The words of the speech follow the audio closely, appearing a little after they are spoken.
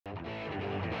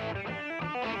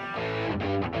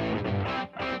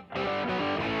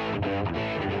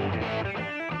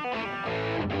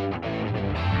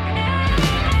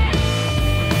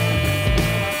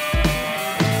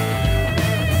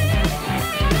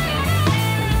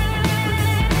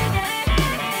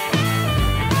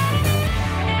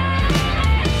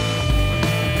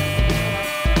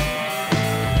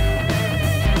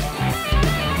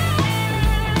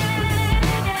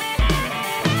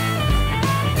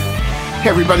Hey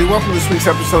everybody, welcome to this week's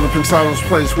episode of Pensado's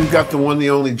Place. We've got the one,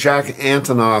 the only Jack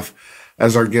Antonoff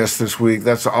as our guest this week.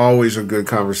 That's always a good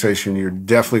conversation. You're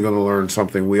definitely going to learn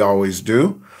something. We always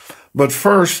do. But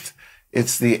first,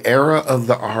 it's the Era of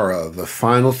the Ara, the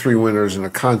final three winners in a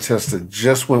contest that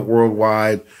just went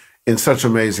worldwide in such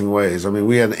amazing ways. I mean,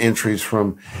 we had entries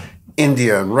from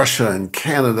India and Russia and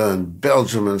Canada and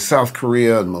Belgium and South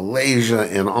Korea and Malaysia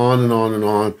and on and on and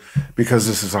on, because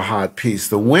this is a hot piece.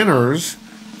 The winners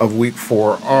of week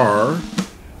 4 are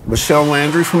Michelle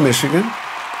Landry from Michigan,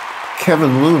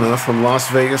 Kevin Luna from Las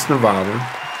Vegas, Nevada,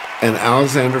 and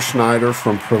Alexander Schnider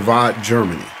from Privat,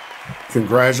 Germany.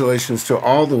 Congratulations to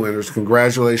all the winners.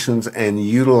 Congratulations and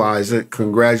utilize it.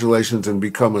 Congratulations and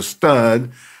become a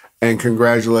stud. And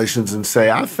congratulations and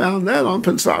say, I found that on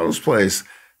Pensado's Place.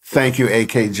 Thank you,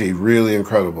 AKG. Really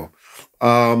incredible.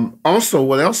 Also,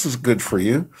 what else is good for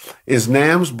you is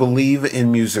NAMM's Believe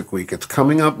in Music Week. It's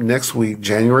coming up next week,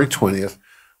 January 20th.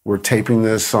 We're taping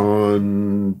this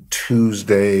on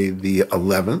Tuesday, the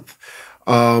 11th.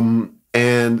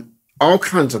 And all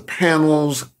kinds of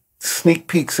panels, sneak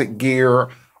peeks at gear,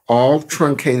 all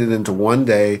truncated into one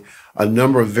day, a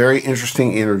number of very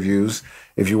interesting interviews.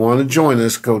 If you want to join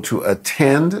us, go to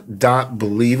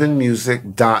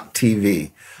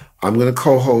attend.believeinmusic.tv. I'm going to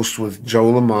co-host with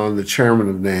Joe Lamont, the chairman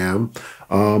of NAMM.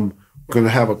 I'm going to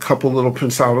have a couple little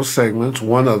Pensado segments.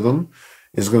 One of them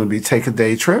is going to be Take a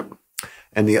Day Trip.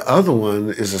 And the other one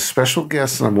is a special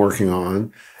guest that I'm working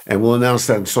on. And we'll announce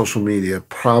that in social media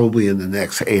probably in the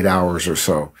next 8 hours or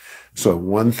so. So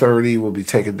 1:30 will be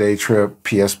Take a Day Trip,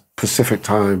 PS Pacific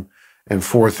time. And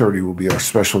 4:30 will be our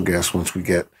special guest once we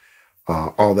get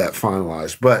all that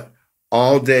finalized. But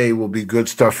all day will be good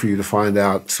stuff for you to find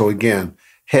out. So again,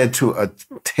 head to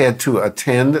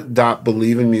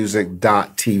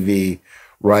attend.believeinmusic.tv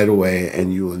right away,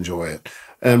 and you'll enjoy it.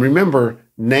 And remember,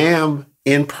 NAMM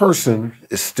in person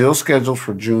is still scheduled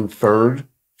for June 3rd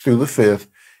through the 5th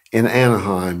in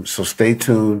Anaheim. So stay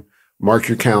tuned, mark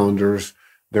your calendars.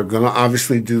 They're going to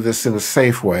obviously do this in a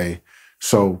safe way.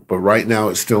 So, but right now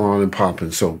it's still on and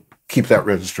popping. So keep that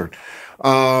registered.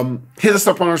 Hit us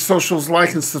up on our socials,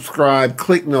 like and subscribe,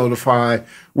 click notify.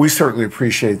 We certainly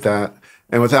appreciate that.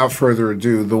 And without further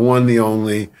ado, the one, the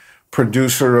only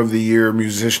producer of the year,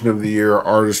 musician of the year,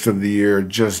 artist of the year,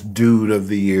 just dude of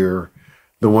the year,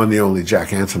 the one, the only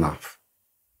Jack Antonoff.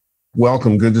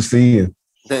 Welcome. Good to see you.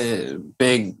 The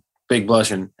big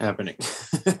blushing happening.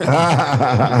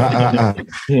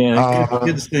 Yeah,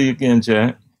 good to see you again,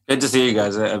 Jack. Good to see you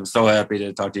guys. I'm so happy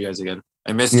to talk to you guys again.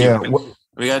 I missed you.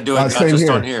 We got to do it not just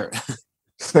on here.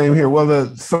 Same here. Well,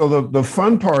 the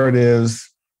fun part is,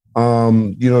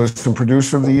 there's some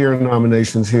producer of the year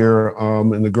nominations here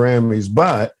in the Grammys,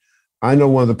 but I know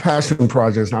one of the passion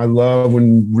projects. I love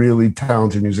when really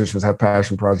talented musicians have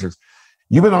passion projects.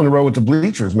 You've been on the road with the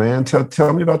Bleachers, man.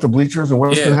 Tell me about the Bleachers and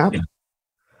what's been happening.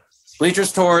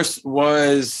 Bleachers tour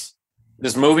was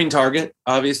this moving target,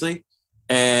 obviously,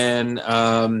 and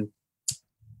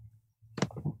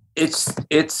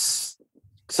it's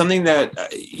something that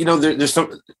there's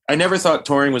some. I never thought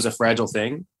touring was a fragile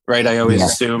thing. Right. I always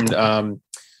assumed,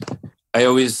 I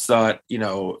always thought,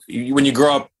 when you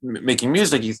grow up making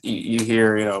music, you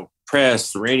hear,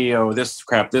 press, radio, this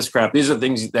crap. These are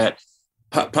things that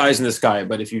pies in the sky.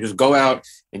 But if you just go out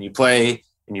and you play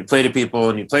to people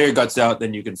and you play your guts out,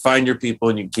 then you can find your people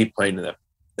and you keep playing to them.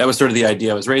 That was sort of the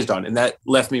idea I was raised on. And that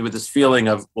left me with this feeling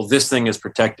of, well, this thing is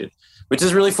protected, which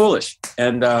is really foolish.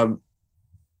 And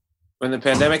when the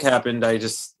pandemic happened, I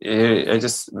just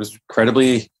was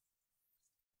incredibly,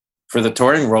 for the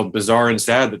touring world, bizarre and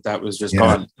sad that was just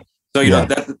gone. So,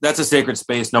 that's a sacred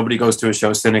space. Nobody goes to a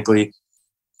show cynically,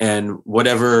 and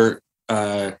whatever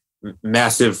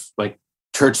massive, like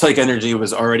church-like energy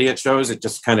was already at shows, it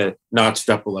just kind of notched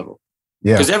up a level.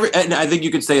 Yeah. Because and I think you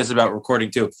could say it's about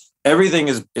recording too. Everything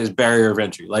is barrier of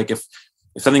entry. Like if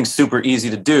something's super easy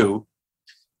to do,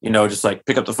 just like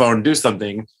pick up the phone and do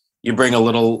something, you bring a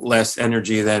little less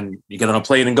energy than you get on a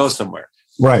plane and go somewhere.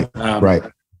 Right. Right.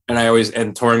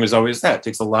 And touring was always that. It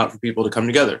takes a lot for people to come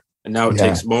together. And now it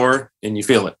takes more and you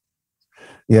feel it.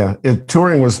 Yeah.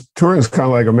 Touring's kind of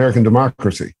like American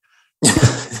democracy.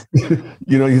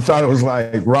 You thought it was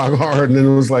like rock hard, and then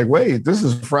it was like, wait, this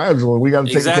is fragile and we got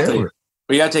to take care of it.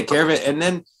 We got to take care of it. And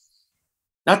then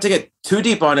not to get too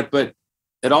deep on it, but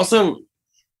it also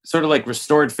sort of like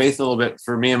restored faith a little bit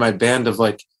for me and my band of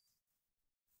like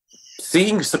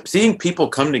seeing people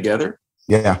come together.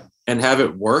 Yeah. And have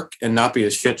it work and not be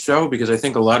a shit show, because I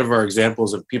think a lot of our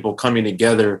examples of people coming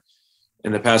together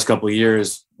in the past couple of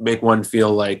years make one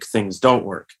feel like things don't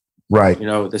work. Right.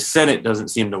 The Senate doesn't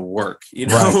seem to work,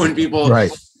 when people,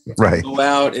 Right. go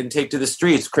out and take to the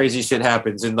streets, crazy shit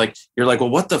happens. And like, you're like, well,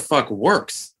 what the fuck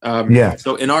works?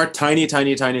 So in our tiny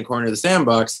corner of the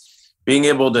sandbox, being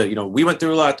able to, we went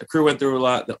through a lot, the crew went through a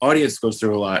lot, the audience goes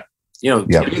through a lot, to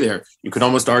be there. You could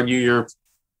almost argue you're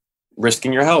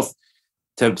risking your health.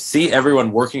 To see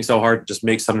everyone working so hard to just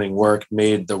make something work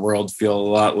made the world feel a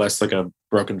lot less like a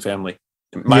broken family.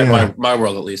 My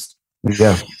world, at least.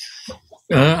 Yeah.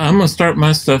 I'm gonna start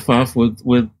my stuff off with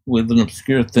an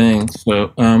obscure thing.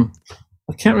 So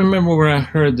I can't remember where I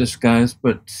heard this, guys,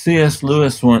 but C.S.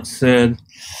 Lewis once said,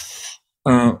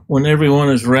 when everyone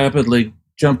is rapidly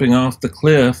jumping off the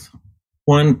cliff,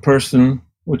 one person,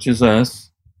 which is us,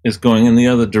 is going in the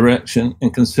other direction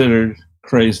and considered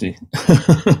crazy.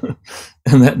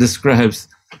 And that describes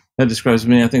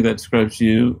me. I think that describes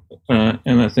you,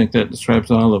 and I think that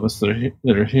describes all of us that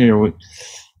are here.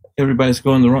 Everybody's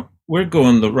going the wrong. We're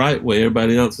going the right way.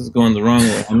 Everybody else is going the wrong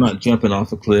way. I'm not jumping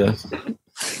off a cliff.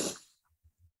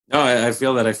 No, I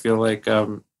feel that. I feel like I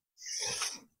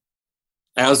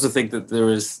also think that there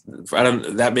was.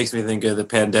 That makes me think of the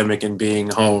pandemic and being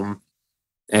home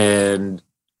and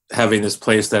having this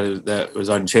place that was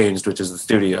unchanged, which is the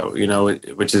studio.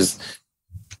 Which is.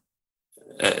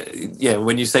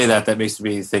 When you say that makes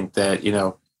me think that,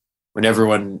 when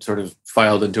everyone sort of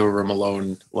filed into a room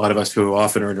alone, a lot of us who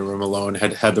often are in a room alone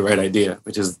had the right idea,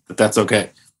 which is that's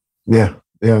okay. Yeah.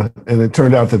 Yeah. And it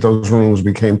turned out that those rooms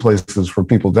became places for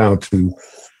people down to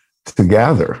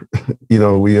gather.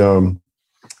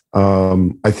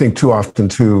 I think too often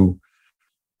too,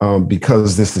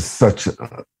 because this is such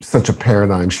a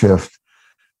paradigm shift,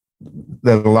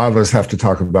 that a lot of us have to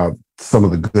talk about some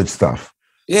of the good stuff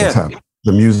that's happened.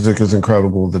 The music is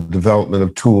incredible. The development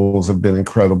of tools have been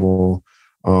incredible.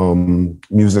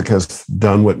 Music has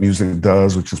done what music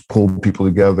does, which is pull people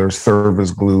together, serve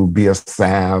as glue, be a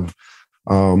salve.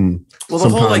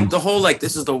 The whole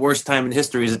this is the worst time in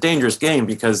history is a dangerous game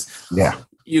because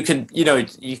you could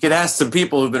ask some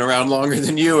people who've been around longer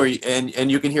than you,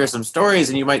 and you can hear some stories,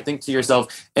 and you might think to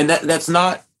yourself, and that's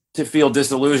not to feel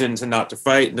disillusioned, to not to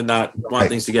fight, and to not want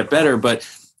things to get better, but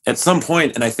at some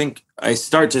point, and I think I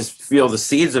start to feel the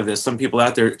seeds of this. Some people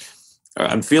out there,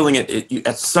 I'm feeling it.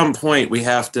 At some point, we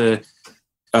have to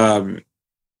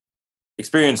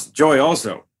experience joy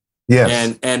also.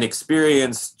 Yes. And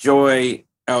experience joy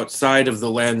outside of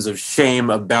the lens of shame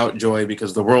about joy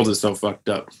because the world is so fucked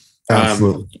up.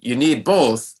 Absolutely. You need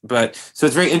both. But so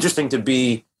it's very interesting to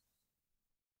be.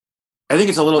 I think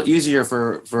it's a little easier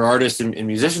for artists and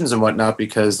musicians and whatnot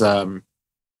because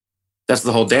that's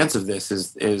the whole dance of this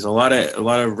is a lot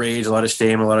of rage, a lot of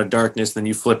shame, a lot of darkness. Then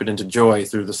you flip it into joy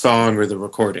through the song or the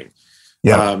recording.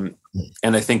 Yeah.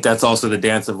 And I think that's also the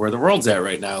dance of where the world's at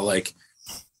right now. Like,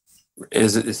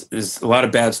 is a lot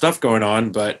of bad stuff going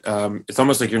on, but it's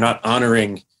almost like you're not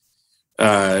honoring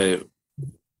the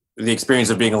experience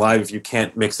of being alive if you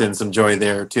can't mix in some joy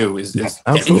there too.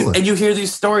 Absolutely. And you hear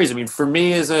these stories. I mean, for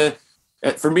me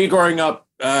growing up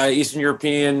Eastern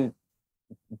European,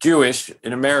 Jewish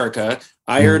in America,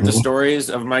 I heard the stories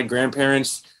of my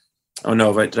grandparents. Oh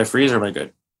no, did I freeze or am I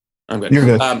good? I'm good.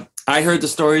 You're good. I heard the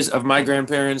stories of my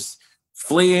grandparents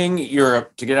fleeing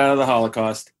Europe to get out of the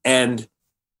Holocaust and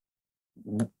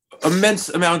immense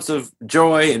amounts of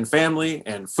joy and family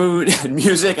and food and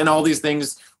music and all these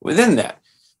things within that.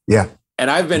 Yeah.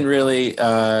 And I've been really,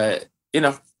 so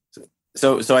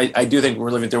I do think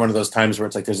we're living through one of those times where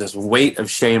it's like there's this weight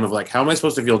of shame of like, how am I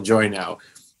supposed to feel joy now?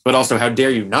 But also, how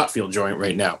dare you not feel joy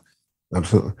right now?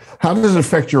 Absolutely. How does it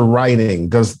affect your writing?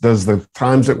 Does the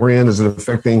times that we're in, is it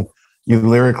affecting you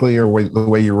lyrically or the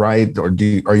way you write, or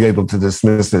are you able to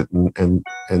dismiss it and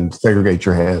segregate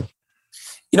your head?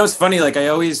 It's funny. Like I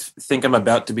always think I'm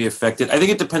about to be affected. I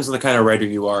think it depends on the kind of writer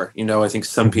you are. I think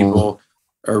some people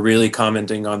are really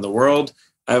commenting on the world.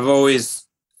 I've always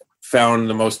found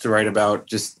the most to write about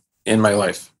just in my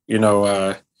life.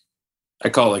 I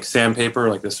call it like sandpaper,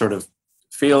 like this sort of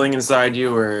feeling inside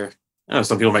you, or I don't know,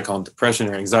 some people might call it depression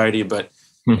or anxiety, but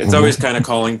it's always kind of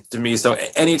calling to me. So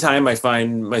anytime I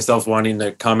find myself wanting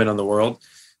to comment on the world,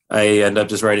 I end up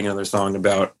just writing another song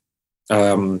about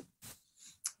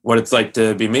what it's like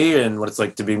to be me and what it's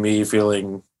like to be me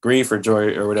feeling grief or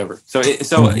joy or whatever. So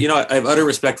I have utter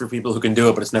respect for people who can do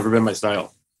it, but it's never been my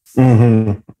style. The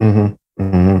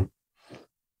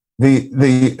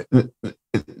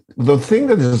thing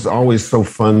that is always so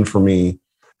fun for me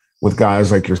with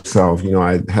guys like yourself,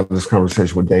 I have this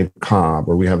conversation with Dave Cobb,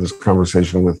 or we have this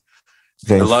conversation with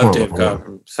James. I love Dave Cobb.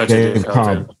 I'm such a Dave Cobb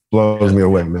fan. Blows me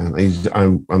away, man.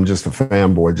 I'm just a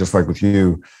fanboy, just like with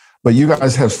you. But you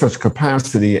guys have such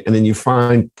capacity, and then you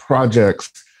find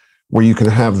projects where you can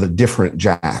have the different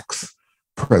Jacks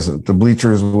present. The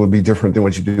Bleachers would be different than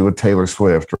what you do with Taylor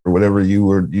Swift or whatever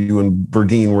you and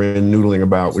Verdine were noodling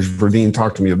about, which Verdine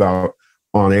talked to me about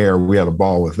on air. We had a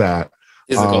ball with that.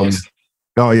 He's the coolest.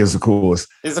 Oh, he is the coolest.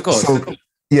 He's the coolest. So,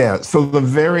 yeah. So the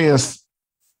various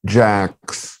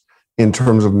Jacks in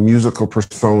terms of musical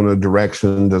persona,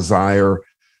 direction, desire,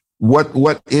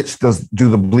 what itch do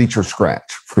the Bleachers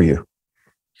scratch for you?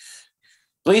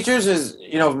 Bleachers is,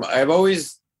 I've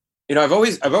always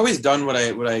done what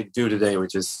I do today,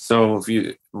 which is, so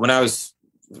when I was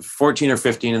 14 or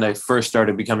 15 and I first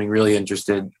started becoming really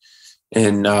interested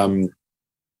in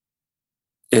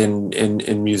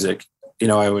music,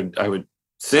 I would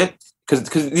sit, because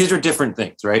these are different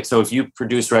things, right? So if you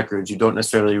produce records, you don't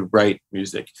necessarily write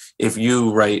music. If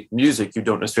you write music, you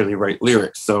don't necessarily write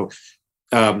lyrics. So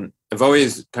I've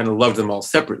always kind of loved them all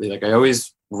separately. Like I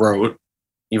always wrote,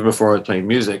 even before I was playing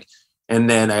music. And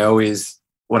then I always,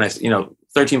 when I,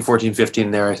 13, 14,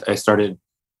 15 there, I started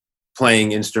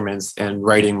playing instruments and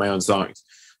writing my own songs.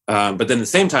 But then at the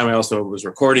same time, I also was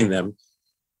recording them,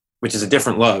 which is a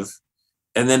different love.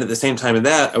 And then at the same time of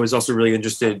that, I was also really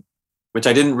interested, which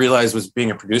I didn't realize was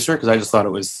being a producer, because I just thought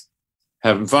it was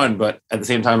having fun. But at the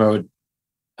same time, I would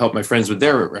help my friends with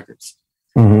their records.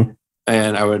 Mm-hmm.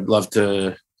 And I would love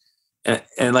to,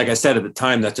 and like I said, at the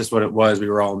time, that's just what it was. We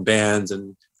were all in bands,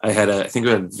 and I think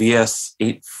it was a VS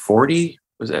 840.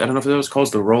 I don't know if it was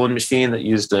called the rolling machine that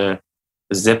used a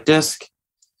zip disk.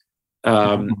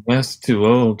 That's too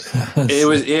old. It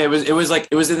was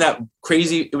in that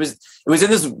crazy. It was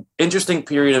in this interesting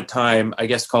period of time. I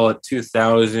guess call it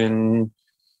 2000,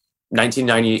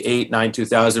 1998,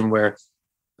 2000, where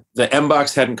the M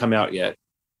box hadn't come out yet.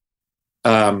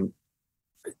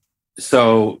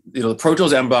 So the Pro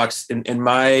Tools M box in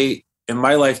my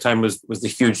lifetime was the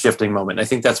huge shifting moment. I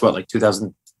think that's like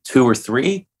 2002 or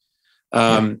 3.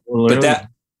 But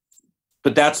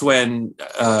that's when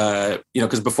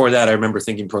because before that I remember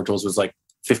thinking Pro Tools was like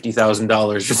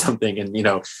 $50,000 or something, and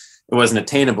it wasn't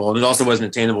attainable, and it also wasn't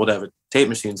attainable to have a tape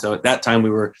machine. So at that time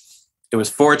it was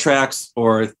 4 tracks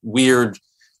or weird.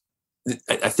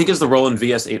 I think it's the Roland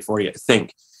VS 840. I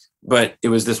think, but it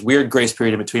was this weird grace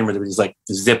period in between where there was these like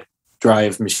zip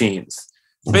drive machines.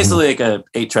 It's basically like a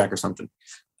 8-track or something.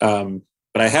 But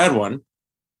I had one.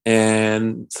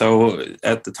 And so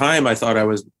at the time I thought I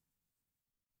was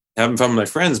having fun with my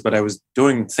friends, but I was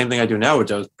doing the same thing I do now,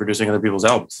 which I was producing other people's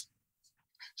albums.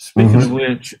 Speaking of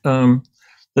which, the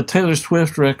Taylor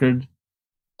Swift record,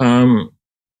 man,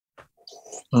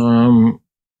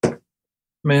 I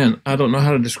don't know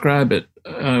how to describe it.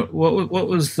 What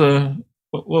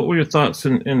were your thoughts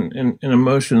and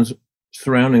emotions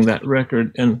surrounding that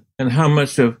record, and how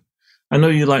much of, I know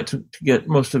you like to get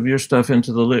most of your stuff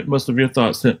into most of your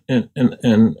thoughts into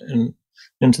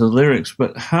the lyrics,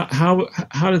 but how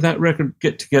did that record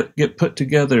get put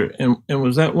together, and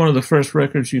was that one of the first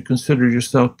records you considered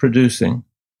yourself producing?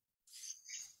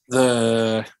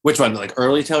 Which one, like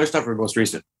early Taylor stuff or most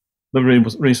recent? The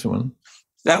recent one.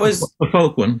 That was the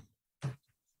folk one.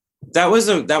 That was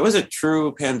a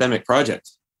true pandemic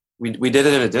project. We did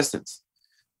it at a distance,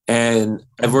 and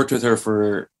I've worked with her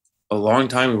for a long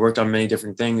time. We worked on many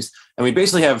different things, and we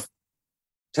basically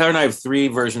Taylor and I have 3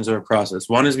 versions of a process.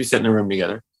 1 is we sit in a room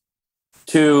together.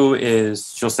 2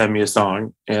 is she'll send me a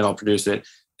song and I'll produce it.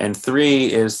 And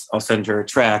 3 is I'll send her a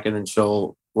track and then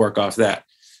she'll work off that.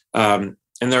 And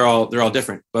they're all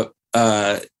different. But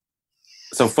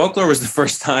so Folklore was the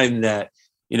first time that,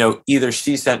 either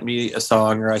she sent me a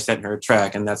song or I sent her a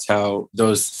track, and that's how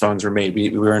those songs were made. We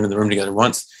were in the room together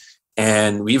once,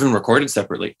 and we even recorded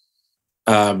separately.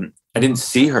 I didn't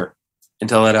see her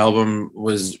until that album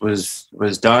was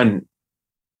done.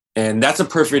 And that's a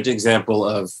perfect example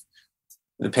of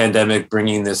the pandemic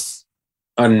bringing this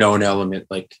unknown element.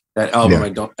 Like that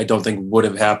album, yeah. I don't think would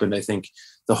have happened. I think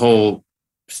the whole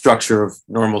structure of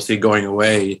normalcy going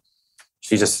away,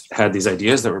 she just had these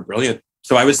ideas that were brilliant.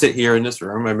 So I would sit here in this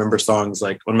room. I remember songs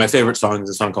like, one of my favorite songs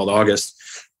is a song called August,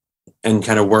 and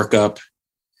kind of work up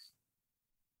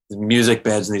the music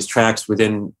beds and these tracks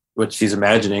within what she's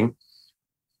imagining,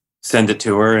 send it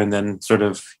to her, and then sort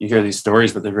of you hear these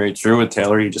stories, but they're very true with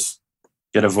Taylor. You just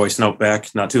get a voice note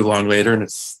back not too long later, and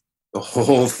it's the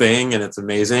whole thing, and it's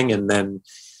amazing. And then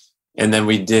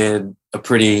we did a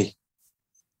pretty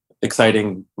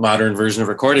exciting modern version of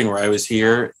recording where I was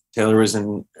here, Taylor was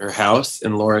in her house,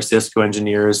 and Laura Sisk, who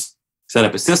engineers, set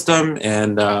up a system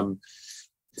and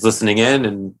was listening in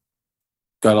and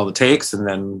got all the takes. And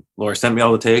then Laura sent me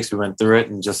all the takes. We went through it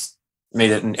and just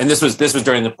made it. And this was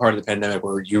during the part of the pandemic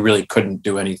where you really couldn't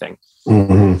do anything.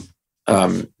 Mm-hmm.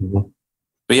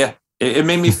 But yeah, it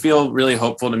made me feel really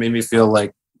hopeful, and it made me feel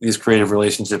like these creative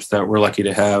relationships that we're lucky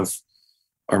to have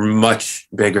are much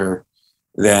bigger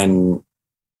than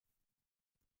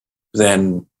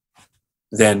the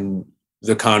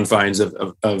confines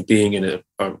of being in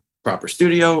a proper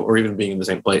studio or even being in the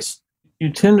same place. You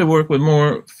tend to work with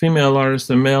more female artists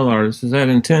than male artists. Is that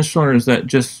intentional, or is that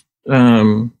just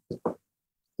the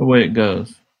way it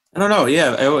goes? I don't know.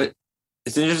 Yeah,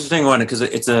 it's an interesting one because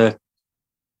I've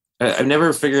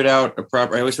never figured out a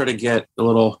proper. I always sort of get a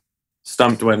little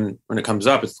stumped when it comes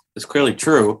up. It's clearly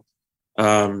true.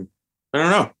 I don't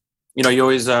know. You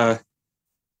always. I've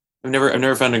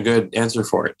never found a good answer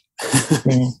for it.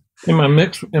 In my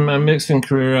mixing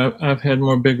career, I've had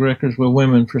more big records with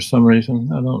women for some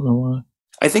reason. I don't know why.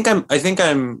 I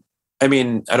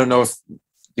mean, I don't know if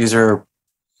these are,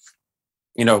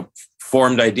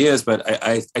 formed ideas, but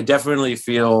I definitely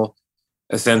feel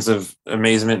a sense of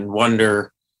amazement and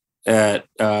wonder at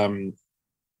a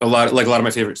lot of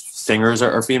my favorite singers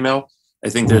are female. I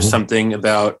think there's something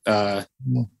about,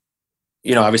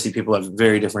 obviously people have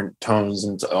very different tones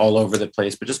and it's all over the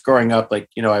place, but just growing up, I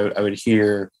would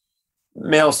hear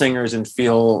male singers and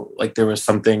feel like there was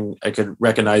something I could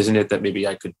recognize in it that maybe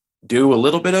I could do a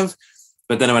little bit of.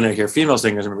 But then when I hear female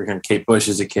singers, I remember hearing Kate Bush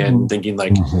as a kid and thinking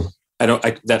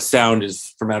that sound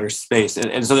is from outer space.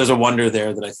 And so there's a wonder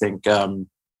there that I think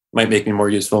might make me more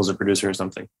useful as a producer or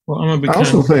something. Well, I'm going to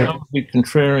be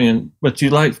contrarian, but you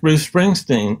like Bruce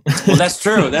Springsteen. Well, that's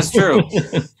true. That's true.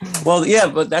 Well, yeah,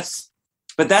 but that's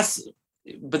the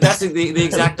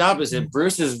exact opposite.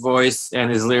 Bruce's voice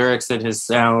and his lyrics and his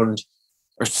sound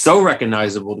are so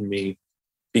recognizable to me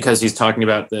because he's talking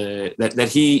about that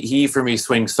he for me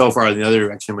swings so far in the other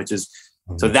direction, which is,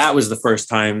 so that was the first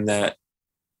time that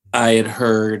I had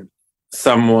heard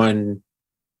someone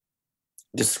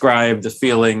describe the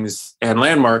feelings and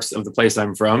landmarks of the place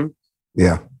I'm from.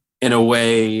 Yeah. In a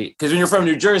way, because when you're from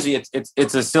New Jersey,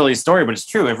 it's a silly story, but it's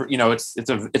true.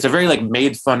 It's a very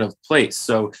made fun of place.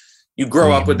 So you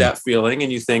grow up with that feeling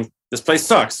and you think, this place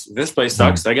sucks. This place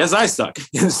sucks. I guess I suck.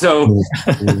 And so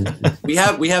we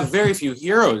have very few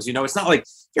heroes. It's not like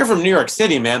you're from New York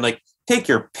City, man. Take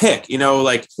your pick.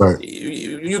 Right.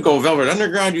 You go Velvet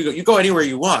Underground. You go anywhere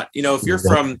you want. If you're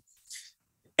from,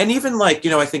 and even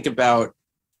I think about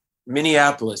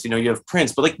Minneapolis. You have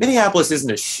Prince, but Minneapolis isn't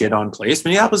a shit on place.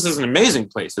 Minneapolis is an amazing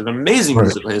place, an amazing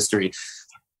musical history.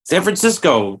 San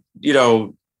Francisco,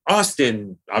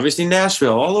 Austin, obviously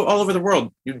Nashville, all over the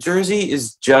world. New Jersey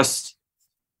has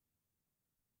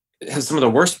some of the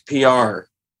worst PR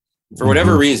for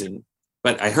whatever reason.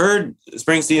 But I heard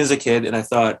Springsteen as a kid and I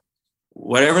thought,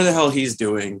 whatever the hell he's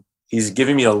doing, he's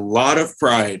giving me a lot of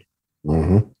pride.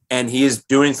 And he is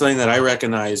doing something that I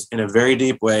recognize in a very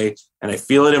deep way. And I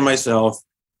feel it in myself.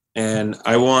 And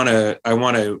I want to,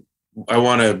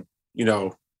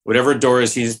 whatever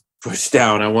doors he's pushed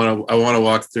down, I want to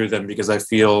walk through them because I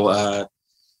feel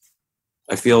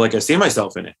like I see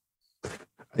myself in it.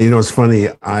 It's funny.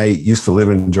 I used to live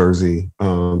in Jersey,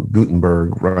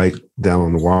 Gutenberg, right down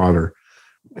on the water.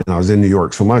 And I was in New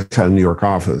York. So much had a New York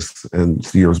office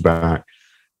and years back.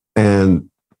 And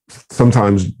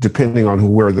sometimes, depending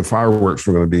on where the fireworks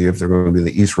were going to be, if they're going to be in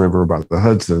the East River by the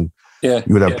Hudson, you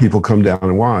would have people come down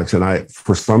and watch. And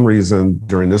for some reason,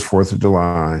 during this 4th of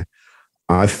July,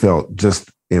 I felt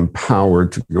just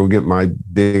empowered to go get my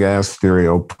big ass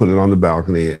stereo, put it on the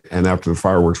balcony. And after the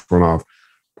fireworks went off,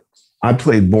 I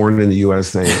played Born in the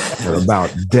USA at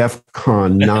about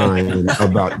DEFCON 9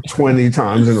 about 20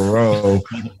 times in a row.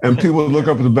 And people would look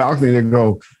up at the balcony and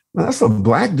go, that's a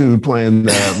black dude playing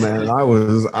that, man. I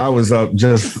was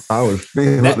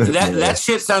feeling that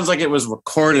shit sounds like it was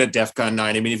recorded at DEFCON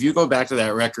 9. I mean, if you go back to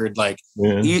that record,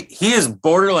 he is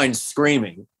borderline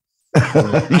screaming.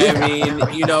 I mean,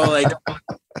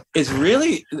 it's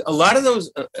really a lot of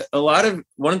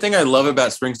one thing I love about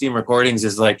Springsteen recordings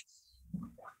is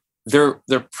they're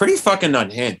pretty fucking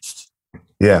unhinged.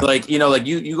 Yeah.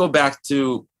 You go back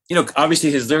to,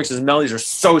 obviously his lyrics, his melodies are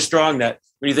so strong that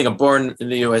when you think of Born in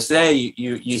the USA,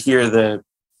 you hear the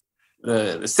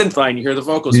synth line, you hear the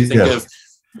vocals, you think of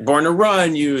Born to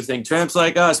Run, you think Tramps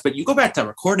Like Us, but you go back to that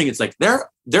recording, it's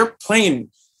they're playing,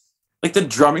 the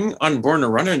drumming on Born to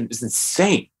Run is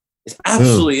insane. It's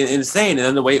absolutely insane. And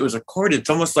then the way it was recorded, it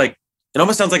almost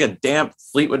sounds like a damp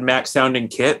Fleetwood Mac sounding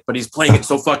kit, but he's playing it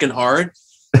so fucking hard.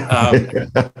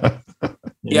 I'm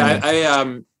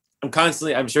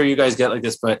constantly, I'm sure you guys get like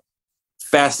this, but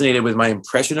fascinated with my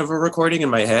impression of a recording in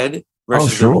my head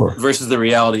versus the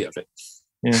reality of it.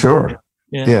 Yeah. Sure.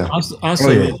 Yeah.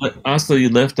 Also, you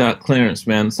left out Clarence,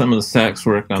 man. Some of the sax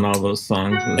work on all those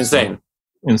songs was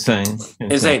insane.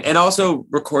 And also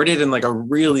recorded in a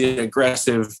really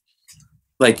aggressive,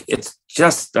 it's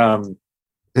just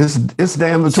it's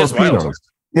Damn the Torpedoes.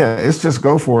 Yeah, it's just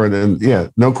go for it, and yeah,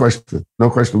 no question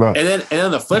about it. And then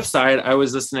on the flip side, I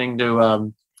was listening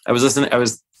to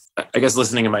I guess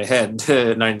listening in my head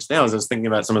to Nine Inch Nails. I was thinking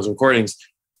about some of those recordings,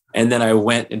 and then I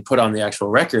went and put on the actual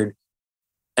record.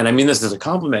 And I mean this as a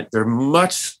compliment. They're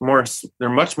much more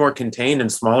contained and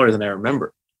smaller than I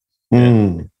remember,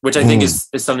 which I think is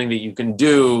something that you can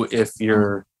do if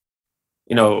you're,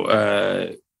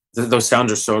 those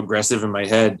sounds are so aggressive in my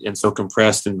head and so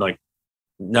compressed and like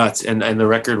nuts. And the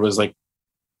record was like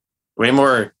way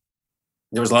more.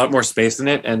 There was a lot more space in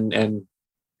it, and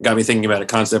got me thinking about a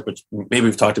concept which maybe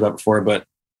we've talked about before, but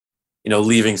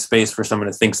leaving space for someone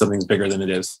to think something's bigger than it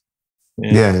is.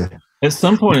 Yeah. At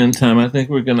some point in time, I think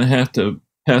we're going to have to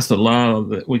pass a law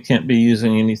that we can't be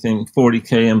using anything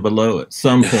 40K and below at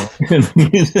some point.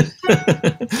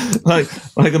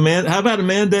 like a man. How about a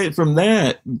mandate from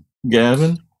that,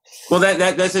 Gavin? Well,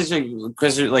 that's interesting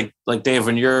because like Dave,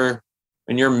 when you're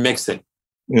mixing,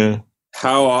 yeah.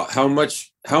 How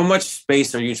much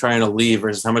space are you trying to leave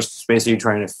versus how much space are you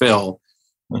trying to fill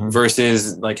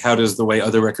versus like how does the way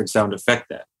other records sound affect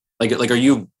that? Like do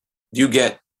you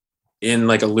get in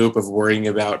like a loop of worrying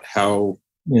about how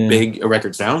big a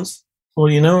record sounds? Well,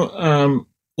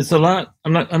 it's a lot.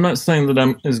 I'm not saying that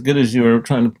I'm as good as you are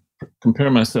trying to compare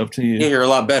myself to you. Yeah, you're a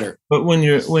lot better. But when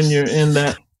you're in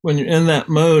that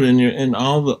mode and you're in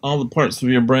all the parts of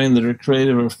your brain that are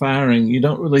creative or firing, you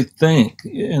don't really think,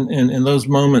 and those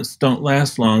moments don't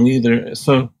last long either.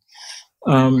 So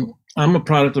I'm a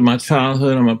product of my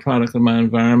childhood. I'm a product of my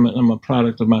environment. I'm a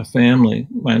product of my family,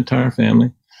 my entire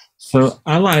family. So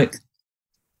I like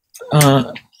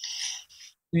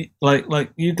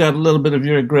you got a little bit of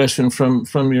your aggression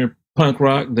from your punk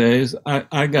rock days.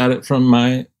 I got it from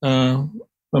my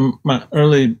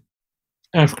early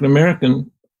African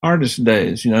American artist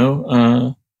days.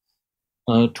 Twyla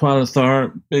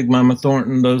Tharp, Big Mama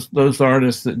Thornton, those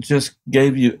artists that just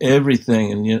gave you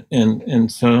everything,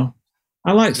 and so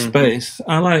I like space.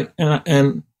 I like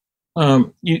and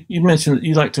you mentioned that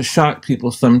you like to shock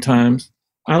people sometimes.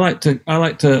 I like to.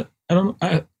 I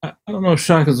don't know if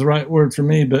shock is the right word for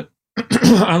me, but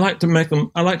I like to make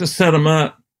them. I like to set them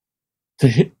up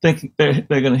to think they're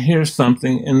going to hear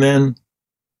something and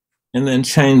then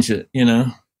change it.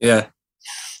 Yeah.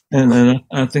 And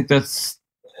I think that's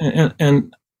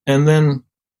and then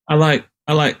I like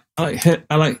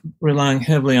relying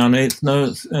heavily on eighth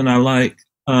notes, and I like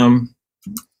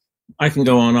I can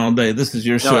go on all day. This is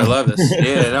your show. No, I love this.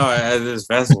 Yeah, no, this is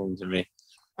fascinating to me.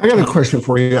 I got a question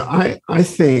for you. I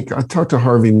think I talked to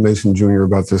Harvey Mason Jr.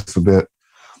 about this a bit,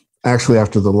 actually,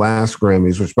 after the last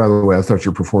Grammys, which, by the way, I thought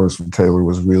your performance with Taylor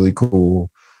was really cool.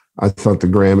 I thought the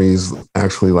Grammys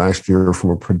actually last year,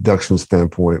 from a production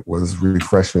standpoint, was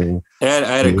refreshing. And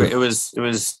I had a great. It was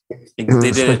they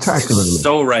did it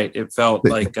so right. It felt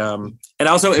like, and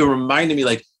also it reminded me,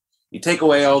 like, you take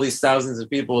away all these thousands of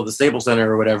people at the Staples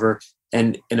Center or whatever,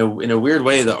 and in a weird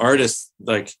way, the artists,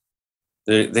 like,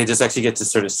 they just actually get to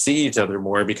sort of see each other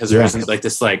more because there isn't like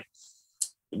this like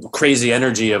crazy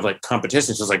energy of like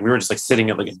competition. It's just like we were just like sitting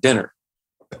at like a dinner.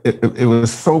 It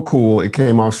was so cool. It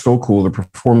came off so cool. The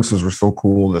performances were so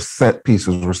cool. The set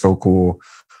pieces were so cool.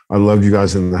 I loved you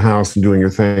guys in the house and doing your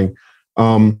thing.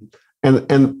 I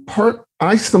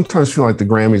sometimes feel like the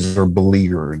Grammys are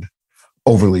beleaguered,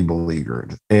 overly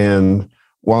beleaguered. And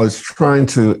while it's trying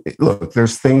to look,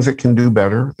 there's things that can do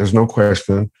better. There's no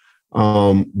question.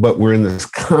 But we're in this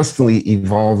constantly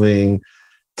evolving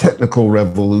technical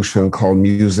revolution called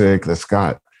music that's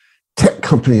got tech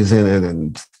companies in it,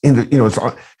 and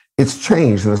it's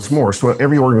changed and it's more. So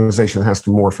every organization has to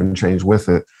morph and change with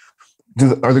it.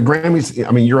 Are the Grammys?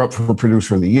 I mean, you're up for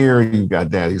Producer of the Year. You've got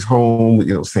Daddy's Home.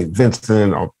 St.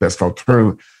 Vincent, Best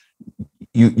Alternative.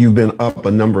 You've been up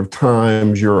a number of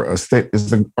times. You're a state.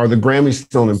 Are the Grammys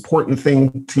still an important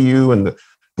thing to you? And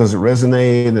does it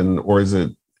resonate? Or is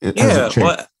it?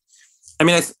 Well, I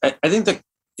mean, I think that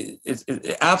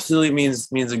it absolutely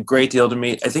means a great deal to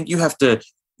me. I think you have to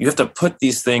put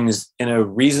these things in a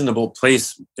reasonable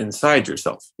place inside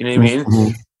yourself. You know what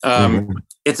I mean?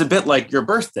 It's a bit like your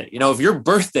birthday. If your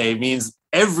birthday means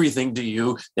everything to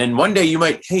you, then one day you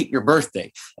might hate your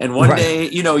birthday, and one day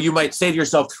you might say to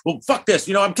yourself, "Well, fuck this.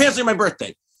 I'm canceling my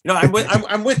birthday.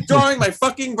 I'm withdrawing my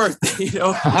fucking birthday."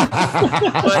 But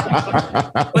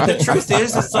the truth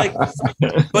is, it's like,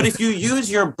 but if you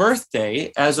use your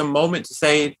birthday as a moment to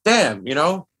say, "Damn,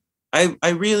 I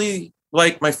really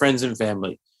like my friends and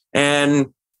family,"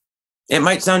 and it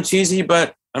might sound cheesy,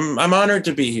 but I'm honored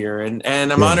to be here, and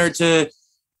I'm honored to.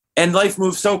 And life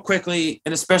moves so quickly,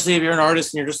 and especially if you're an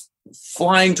artist and you're just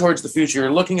flying towards the future, you're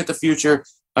looking at the future.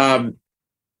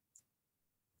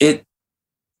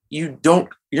 You don't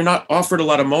offered a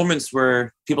lot of moments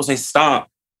where people say, stop.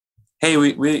 Hey,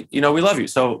 we love you.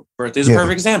 So birthday's a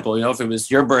perfect example. You know, if it was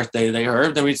your birthday they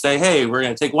heard, then we'd say, hey, we're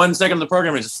going to take 1 second of the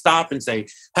program and just stop and say,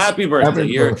 happy birthday.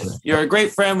 You're a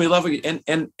great friend. We love you.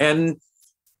 And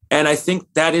I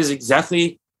think that is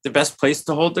exactly the best place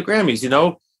to hold the Grammys. You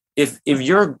know, if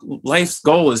your life's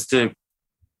goal is to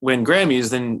win Grammys,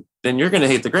 then you're going to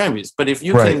hate the Grammys. But if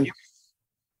you can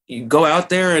you go out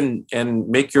there and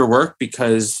make your work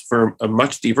because for a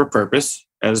much deeper purpose,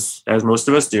 as most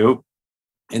of us do,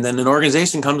 and then an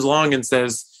organization comes along and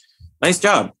says, nice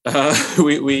job.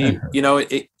 We you know,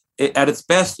 it at its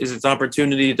best is its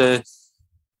opportunity to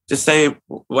say,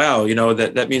 wow, you know,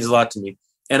 that means a lot to me.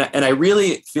 And I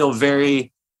really feel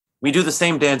we do the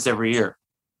same dance every year.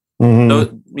 Mm-hmm.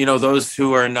 Those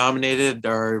who are nominated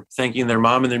are thanking their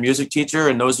mom and their music teacher,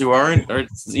 and those who aren't are,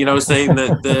 saying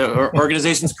that the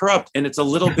organization's corrupt. And it's a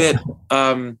little bit,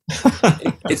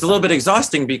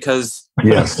 exhausting because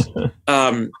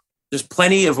there's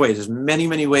plenty of ways. There's many,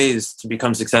 many ways to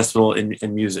become successful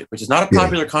in music, which is not a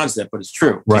popular concept, but it's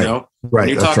true. Right. You know, right.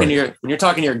 When you're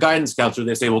talking to your guidance counselor,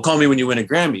 they say, "Well, call me when you win a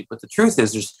Grammy." But the truth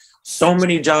is, there's so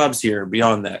many jobs here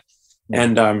beyond that.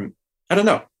 And I don't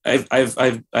know.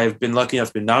 I've been lucky enough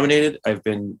to be nominated. I've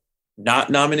been not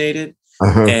nominated,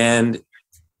 and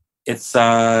it's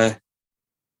I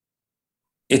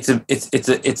think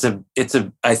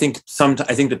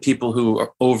the people who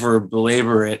are over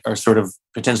belabor it are sort of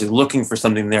potentially looking for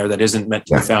something there that isn't meant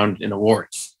to be found in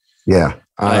awards. Yeah,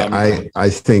 I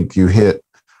think you hit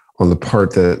on the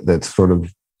part that's sort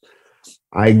of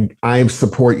I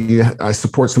support you. I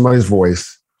support somebody's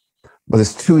voice. But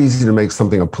it's too easy to make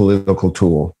something a political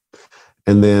tool,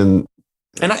 and then.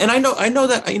 And I know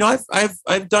that, you know,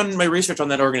 I've done my research on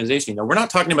that organization. You know, we're not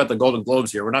talking about the Golden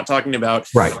Globes here. We're not talking about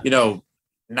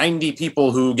 90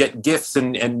 people who get gifts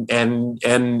and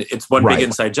it's one big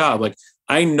inside job. Like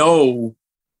I know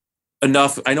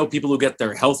enough. I know people who get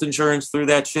their health insurance through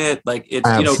that shit. Like it's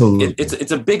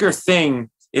it's a bigger thing.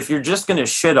 If you're just going to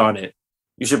shit on it,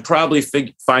 you should probably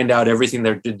find out everything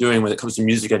they're doing when it comes to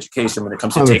music education, when it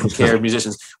comes to 100%. Taking care of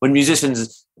musicians. When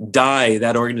musicians die,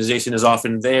 that organization is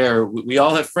often there. We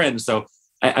all have friends. So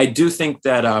I do think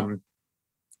that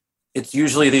it's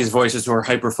usually these voices who are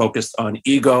hyper-focused on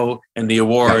ego and the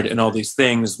award and all these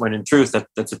things, when in truth,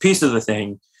 that's a piece of the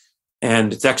thing.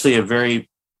 And it's actually a very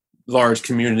large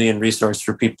community and resource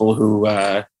for people who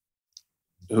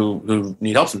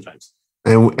need help sometimes.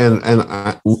 And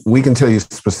we can tell you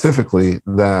specifically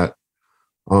that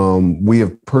we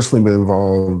have personally been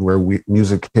involved where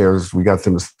Music Cares, we got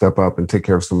them to step up and take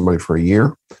care of somebody for a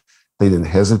year. They didn't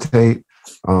hesitate.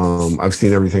 I've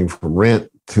seen everything from rent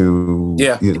to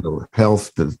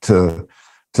health to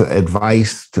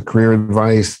advice, to career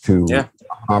advice, to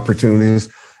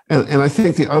opportunities. And I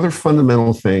think the other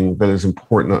fundamental thing that is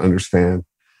important to understand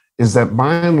is that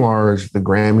by and large, the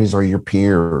Grammys are your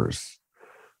peers.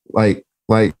 Like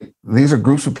these are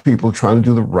groups of people trying to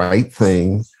do the right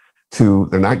thing.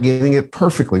 They're not getting it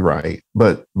perfectly right,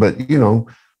 but you know,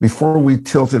 before we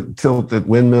tilt at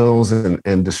windmills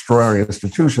and destroy our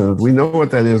institutions, we know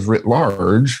what that is writ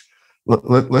large.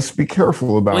 Let's be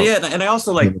careful about. Well, yeah, and I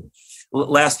also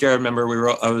last year. I remember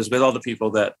I was with all the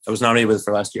people that I was nominated with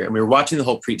for last year, and we were watching the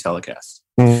whole pre-telecast.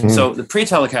 Mm-hmm. So the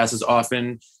pre-telecast is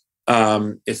often.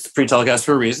 It's pre-telecast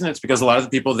for a reason. It's because a lot of the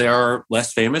people there are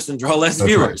less famous and draw less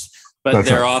viewers, but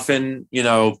they're often, you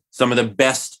know, some of the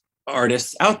best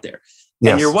artists out there.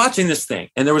 Yes. And you're watching this thing,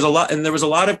 and there was a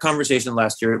lot of conversation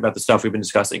last year about the stuff we've been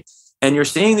discussing. And you're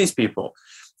seeing these people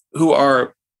who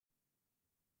are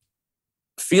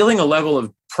feeling a level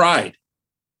of pride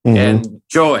and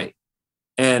joy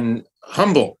and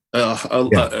humble,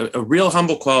 a real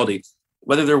humble quality,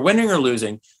 whether they're winning or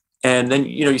losing. And then,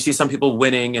 you know, you see some people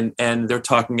winning and they're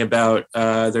talking about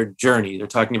their journey. They're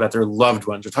talking about their loved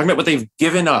ones. They're talking about what they've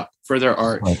given up for their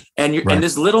art. Right. And you're in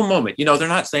this little moment, you know, they're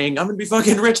not saying, I'm going to be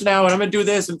fucking rich now and I'm going to do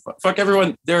this and fuck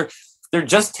everyone. They're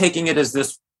just taking it as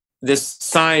this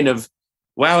sign of,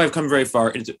 wow, I've come very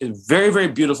far. It's a very, very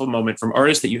beautiful moment from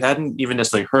artists that you hadn't even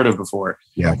necessarily heard of before.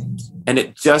 Yeah. And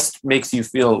it just makes you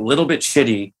feel a little bit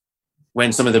shitty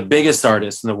when some of the biggest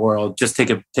artists in the world just take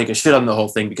a shit on the whole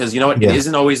thing, because you know what? It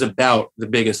isn't always about the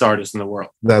biggest artists in the world.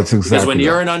 That's exactly. Because when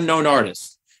you're an unknown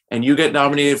artist and you get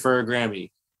nominated for a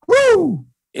Grammy, woo!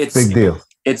 It's big deal.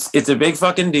 It's a big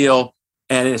fucking deal,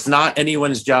 and it's not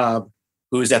anyone's job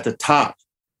who's at the top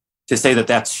to say that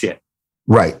that's shit.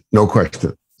 Right. No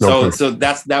question. So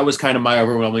that was kind of my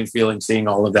overwhelming feeling, seeing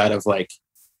all of that of like,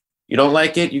 you don't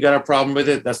like it, you got a problem with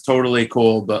it, that's totally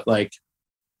cool, but like,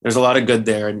 there's a lot of good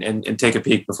there, and take a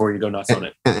peek before you go nuts on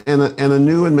it. And a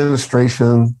new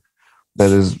administration that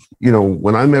is, you know,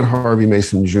 when I met Harvey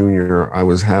Mason Jr., I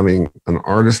was having an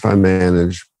artist I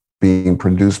managed being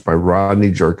produced by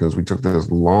Rodney Jerkins. We took this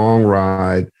long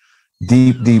ride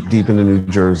deep into New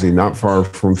Jersey, not far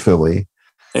from Philly.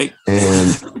 Hey.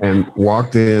 And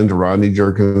walked into Rodney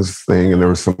Jerkins' thing, and there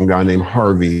was some guy named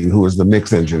Harvey who was the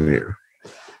mix engineer.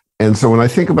 And so when I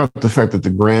think about the fact that the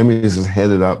Grammys is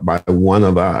headed up by one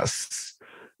of us,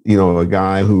 you know, a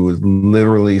guy who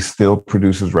literally still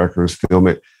produces records,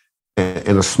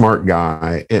 and a smart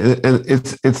guy,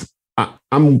 and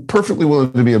I'm perfectly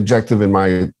willing to be objective in my,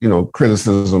 you know,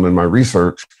 criticism and my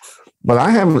research, but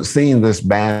I haven't seen this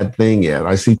bad thing yet.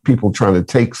 I see people trying to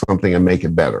take something and make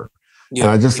it better.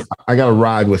 Yeah. And I got to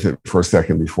ride with it for a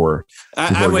second before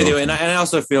I'm with you. And I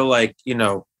also feel like, you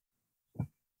know,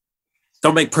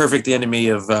 don't make perfect the enemy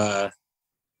of good.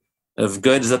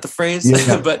 Is that the phrase?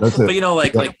 Yeah, but you know,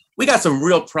 like we got some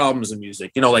real problems in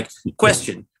music, you know, like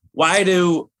question, why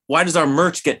does our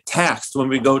merch get taxed when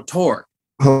we go tour?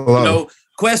 Hello. You know,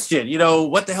 question, you know,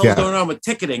 what the hell is going on with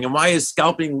ticketing, and why is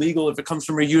scalping legal if it comes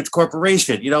from a huge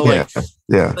corporation? You know,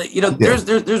 you know,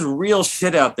 there's real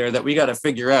shit out there that we got to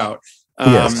figure out.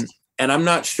 And I'm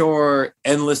not sure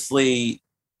endlessly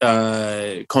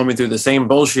combing through the same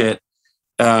bullshit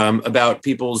about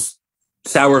people's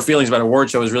sour feelings about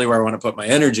award show is really where I want to put my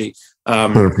energy.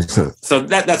 100%. So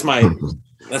that's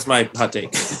my hot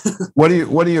take. What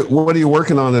are you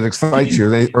working on that excites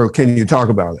you, or can you talk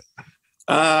about it?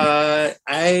 I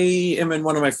am in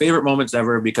one of my favorite moments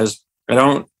ever because I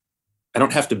don't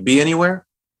have to be anywhere.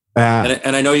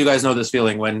 And I know you guys know this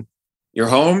feeling when you're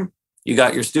home, you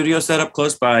got your studio set up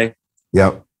close by.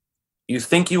 Yep. You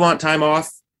think you want time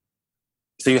off.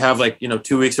 So you have, like, you know,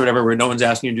 2 weeks or whatever where no one's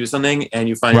asking you to do something, and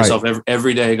you find yourself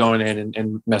every day going in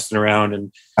and messing around.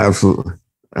 And absolutely.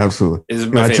 I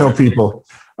tell people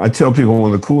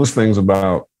one of the coolest things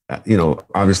about, you know,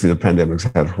 obviously the pandemic's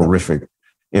had horrific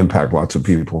impact, lots of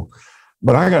people,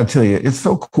 but I got to tell you, it's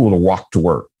so cool to walk to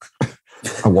work.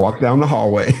 I walk down the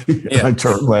hallway, I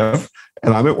turn left,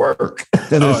 and I'm at work.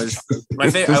 It's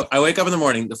my favorite. I wake up in the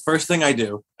morning. The first thing I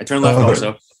do, I turn left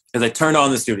also, is I turn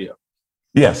on the studio.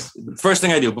 Yes. First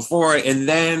thing I do and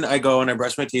then I go and I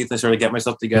brush my teeth and sort of get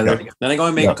myself together. Yep. Then I go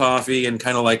and make coffee and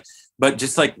kind of like, but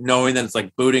just like knowing that it's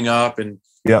like booting up and,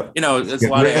 you know, there's a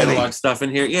lot of analog stuff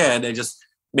in here. Yeah. And they just,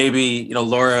 maybe, you know,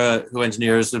 Laura, who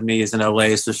engineers with me, is in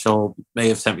LA. So she'll may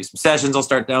have sent me some sessions. I'll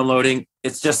start downloading.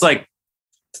 It's just like,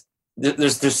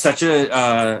 there's such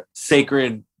a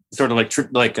sacred sort of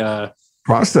like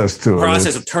process to it.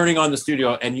 Process of turning on the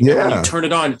studio. And when you turn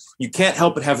it on, you can't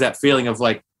help but have that feeling of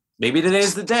like, maybe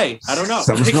today's the day. I don't know.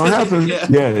 Something's gonna happen.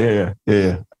 Yeah.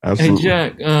 Absolutely. Hey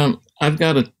Jack, I've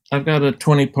got a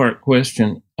 20-part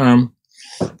question.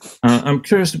 I'm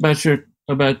curious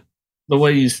about the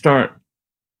way you start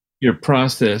your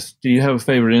process. Do you have a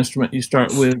favorite instrument you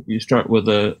start with? Do you start with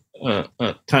a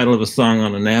title of a song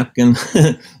on a napkin,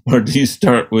 or do you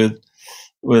start with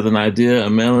an idea, a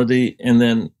melody, and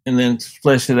then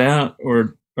flesh it out,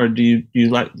 or do you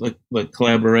like the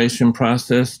collaboration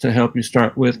process to help you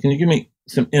start with? Can you give me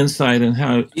some insight in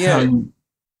how? Yeah,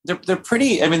 they're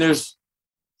pretty. I mean,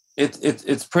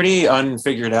 it's pretty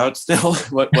unfigured out still.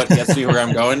 what gets me where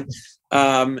I'm going,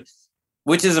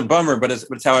 which is a bummer, but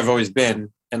it's how I've always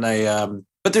been. And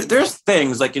but there's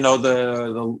things like, you know,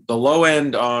 the low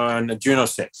end on a Juno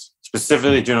 6,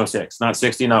 specifically Juno 6, not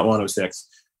 60, not 106,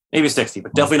 maybe 60,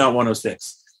 but definitely not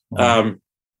 106.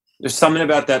 There's something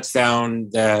about that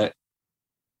sound that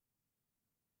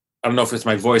I don't know if it's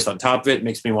my voice on top of it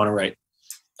makes me want to write.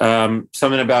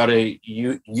 Something about a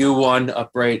U1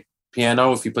 upright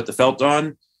piano, if you put the felt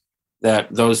on, that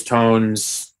those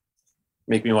tones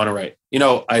make me want to write. You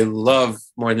know, I love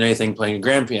more than anything playing a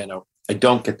grand piano. I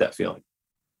don't get that feeling.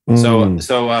 So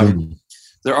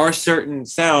there are certain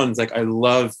sounds, like I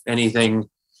love anything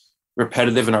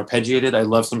repetitive and arpeggiated. I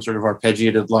love some sort of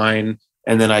arpeggiated line,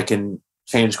 and then I can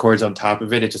change chords on top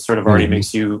of it. It just sort of already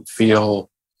makes you feel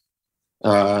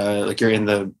like you're in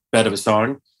the bed of a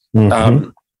song.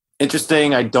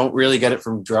 Interesting. I don't really get it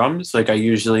from drums. Like I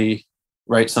usually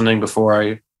write something before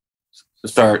I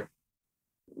start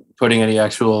putting any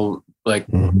actual like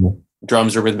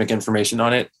drums or rhythmic information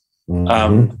on it.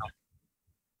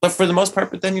 But for the most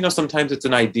part, but then, you know, sometimes it's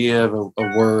an idea of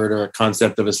a word or a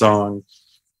concept of a song.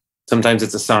 Sometimes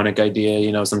it's a sonic idea,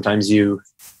 you know, sometimes you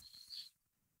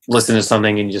listen to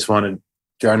something and you just want to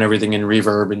drown everything in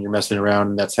reverb and you're messing around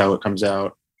and that's how it comes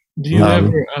out. Do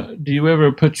you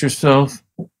ever put yourself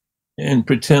and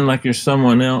pretend like you're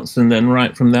someone else and then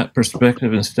write from that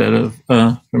perspective instead of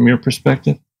from your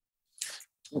perspective?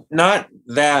 Not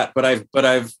that, but I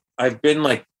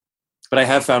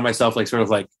have found myself like sort of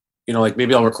like like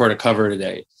maybe I'll record a cover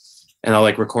today and I'll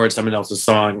like record someone else's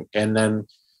song, and then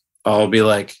I'll be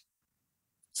like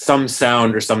some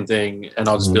sound or something, and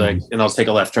I'll just be like, and I'll take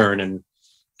a left turn and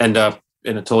end up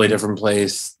in a totally different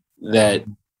place. That,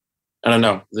 I don't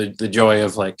know, the joy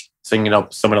of like singing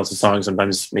up someone else's song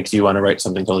sometimes makes you want to write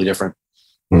something totally different.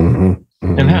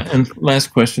 And last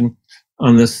question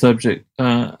on this subject: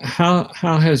 how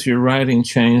has your writing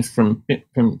changed from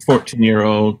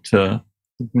 14-year-old to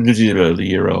the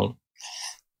year-old?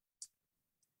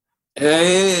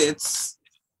 It's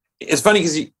funny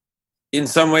because in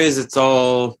some ways it's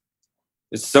so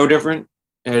different,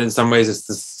 and in some ways it's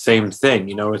the same thing.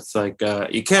 It's like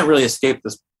you can't really escape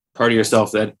this part of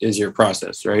yourself that is your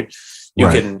process, right? You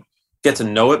can get to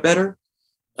know it better,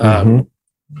 but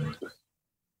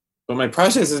my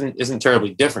process isn't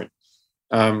terribly different.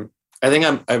 I think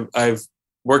I've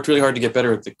worked really hard to get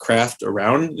better at the craft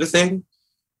around the thing.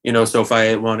 So if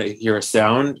I want to hear a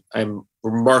sound, I'm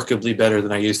remarkably better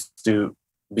than I used to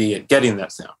be at getting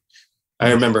that sound.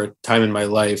 I remember a time in my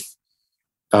life,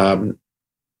 whether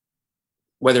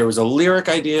it was a lyric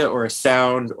idea or a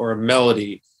sound or a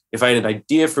melody, if I had an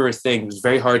idea for a thing, it was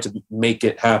very hard to make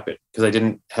it happen because I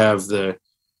didn't have so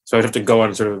I'd have to go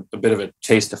on sort of a bit of a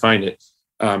chase to find it.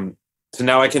 So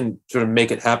now I can sort of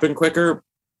make it happen quicker,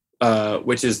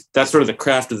 that's sort of the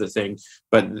craft of the thing.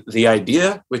 But the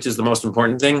idea, which is the most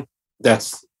important thing,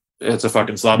 it's a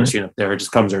fucking slot machine up there. It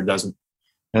just comes or it doesn't.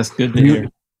 That's good to hear.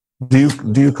 Do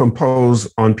you compose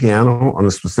on piano on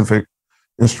a specific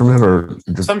instrument, or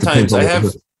just sometimes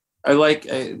there's a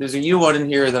U1 in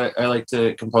here that I like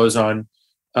to compose on,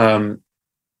 but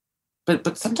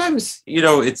sometimes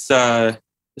it's there's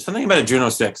something about a Juno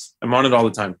 6. I'm on it all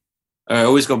the time. I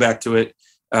always go back to it.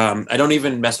 I don't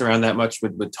even mess around that much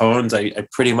with tones. I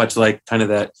pretty much like kind of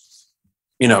that,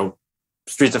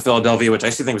 Streets of Philadelphia, which I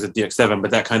actually think was a DX7,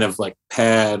 but that kind of like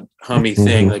pad hummy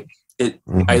thing, like it.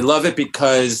 I love it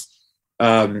because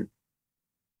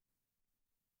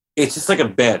it's just like a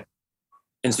bed,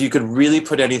 and so you could really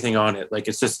put anything on it. Like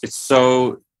it's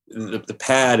so the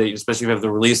pad, especially if you have the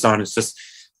release on, it's just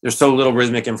there's so little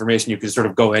rhythmic information, you can sort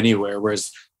of go anywhere.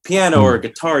 Whereas piano or a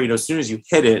guitar, as soon as you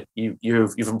hit it,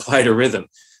 you've implied a rhythm.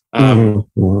 And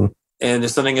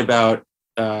there's something about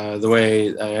the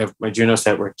way I have my Juno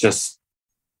set where it's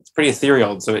pretty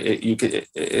ethereal. So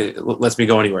it lets me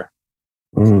go anywhere.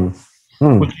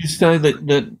 Would you say that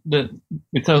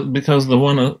because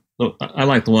I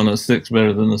like the 106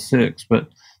 better than the 6, but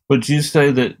would you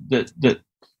say that the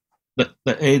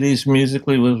 80s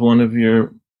musically was one of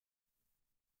your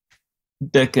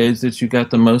decades that you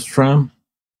got the most from?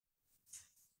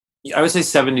 I would say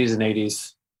 70s and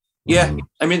 80s. Yeah.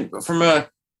 I mean, there's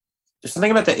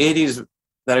something about the 80s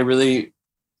that I really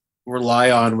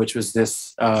rely on, which was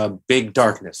this big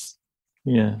darkness.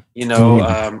 Yeah.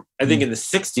 I think in the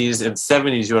 60s and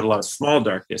 70s, you had a lot of small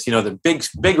darkness. The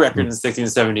big records in the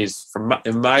 60s and 70s,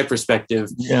 in my perspective,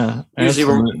 usually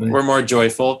were more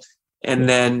joyful. And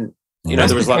then,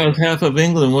 there was half of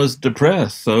England was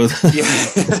depressed. So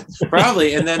yeah,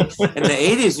 probably. And then in the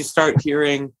 80s, you start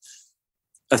hearing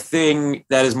a thing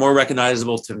that is more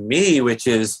recognizable to me, which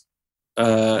is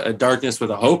a darkness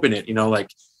with a hope in it.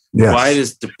 Why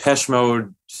does Depeche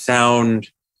Mode sound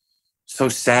so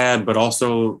sad, but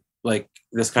also like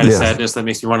this kind of sadness that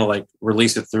makes you want to like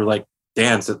release it through like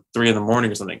dance at 3 a.m.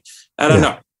 or something? I don't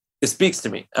know. It speaks to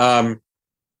me.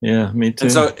 Yeah, me too.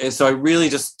 And so I really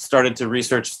just started to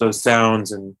research those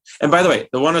sounds. And by the way,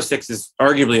 the 106 is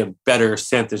arguably a better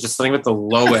synth. There's just something with the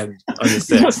low end on the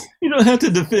 6. You don't have to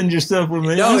defend yourself with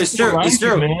me. No, it's true. It's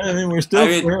true. Man. I mean, we're still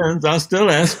friends. I'll still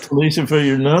ask Felicia for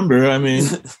your number. I mean,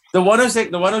 the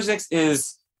 106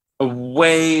 is a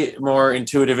way more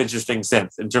intuitive, interesting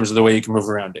synth in terms of the way you can move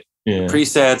around it. Yeah. The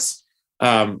presets.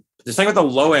 There's something with the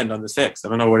low end on the 6. I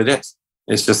don't know what it is.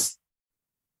 It's just.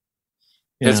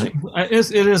 Yeah, it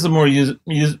is a more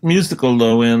musical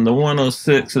low end. The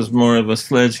 106 is more of a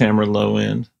sledgehammer low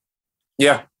end.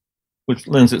 Yeah, which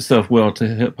lends itself well to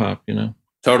hip hop.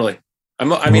 Totally. We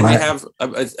have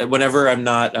whenever I'm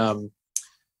not,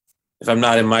 if I'm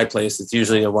not in my place, it's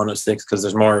usually a 106 because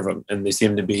there's more of them and they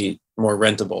seem to be more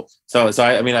rentable. So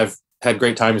I've had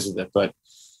great times with it, but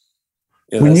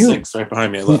that 6 right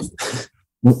behind me, I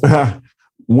love.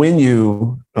 When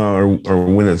you or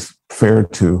when it's fair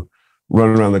to run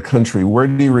around the country, where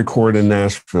do you record in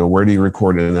Nashville? Where do you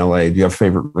record in LA? Do you have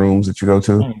favorite rooms that you go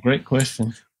to? Oh, great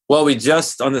question. Well, we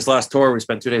just, on this last tour, we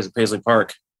spent 2 days at Paisley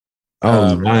Park.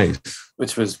 Oh, nice.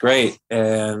 Which was great.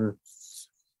 And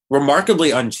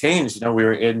remarkably unchanged. We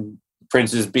were in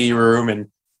Prince's B room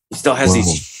and he still has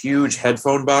these huge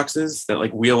headphone boxes that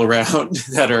like wheel around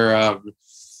that are,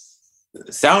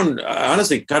 sound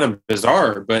honestly kind of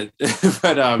bizarre, but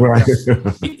Right.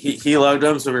 he loved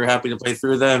them, so we were happy to play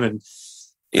through them. And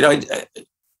you know,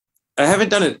 I haven't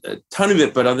done a ton of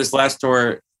it, but on this last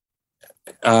tour,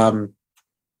 I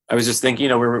was just thinking, you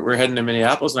know, we're heading to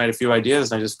Minneapolis, and I had a few ideas,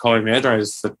 and I just called my manager. I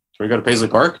just said, "Can we go to Paisley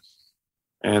Park?"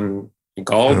 And he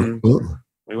called, and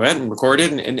we went and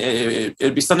recorded, and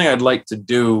it'd be something I'd like to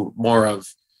do more of.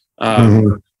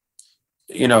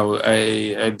 You know,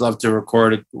 I'd love to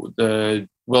record the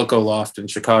Wilco Loft in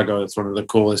Chicago. It's one of the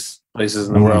coolest places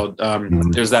in the world.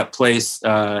 There's that place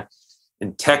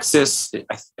in Texas.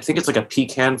 I think it's like a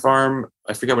pecan farm.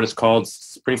 I forget what it's called.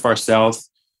 It's pretty far south.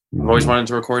 I've always wanted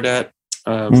to record at.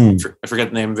 I forget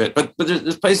the name of it, but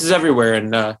there's places everywhere,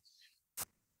 and the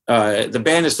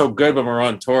band is so good when we're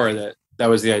on tour that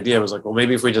was the idea. It was like, well,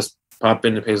 maybe if we just pop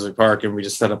into Paisley Park and we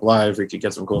just set up live, we could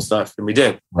get some cool stuff, and we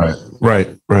did. Right.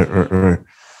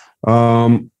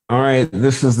 All right,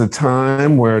 this is the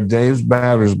time where Dave's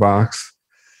batter's box.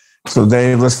 So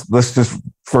Dave, let's just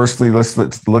firstly let's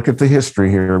look at the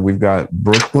history here. We've got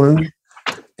Brooklyn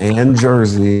and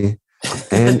Jersey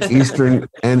and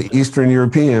Eastern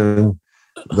European.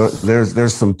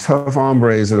 There's some tough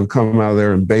hombres that have come out of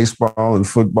there in baseball and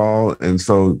football, and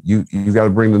so you got to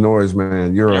bring the noise,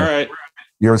 man. You're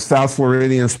a South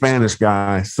Floridian Spanish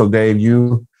guy, so Dave,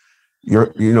 you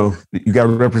got to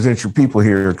represent your people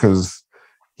here, because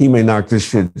he may knock this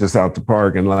shit just out the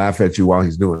park and laugh at you while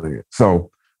he's doing it. So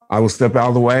I will step out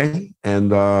of the way,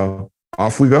 and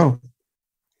off we go.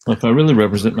 If I really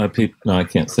represent my people, no, I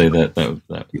can't say that.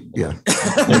 Yeah.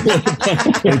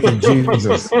 Thank you,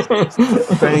 Jesus.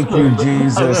 Thank you,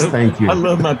 Jesus. Thank you. I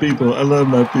love my people.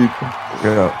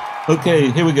 Yeah. Okay,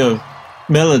 here we go.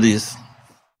 Melodies.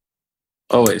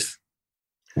 Always.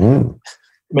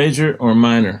 Major or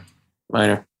minor?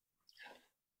 Minor.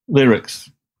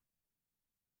 Lyrics.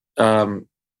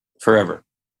 Forever.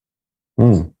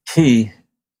 Key.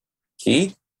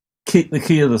 Key? The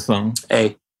key of the song.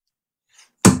 A.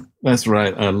 That's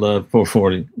right. I love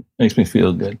 440. Makes me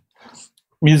feel good.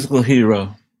 Musical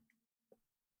hero.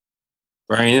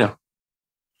 Brian Eno.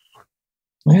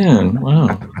 Man,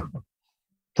 wow.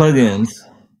 Plugins.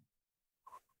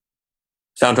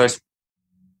 Sound Toys.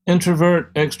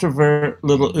 Introvert, extrovert,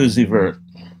 little Uzi Vert.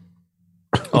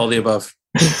 All the above.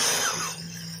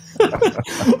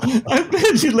 I'm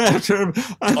glad you laughed, Herb.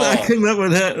 I came up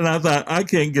with that, and I thought, I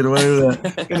can't get away with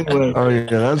that. Anyway. Oh, yeah,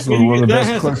 that's one of the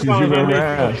best questions you've ever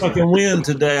asked. Fucking win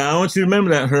today. I want you to remember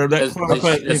that, Herb. That's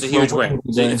a huge win.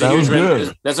 It's a huge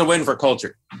win. That's a win for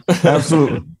culture.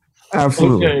 Absolutely.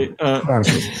 Okay.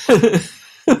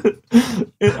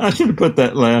 I should have put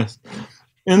that last.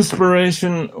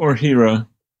 Inspiration or hero?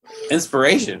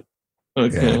 Inspiration.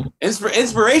 Okay. Yeah.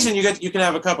 Inspiration. You can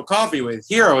have a cup of coffee with.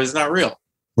 Hero is not real.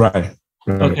 Right.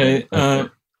 Okay.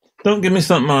 Don't give me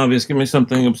something obvious. Give me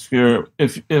something obscure.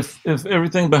 If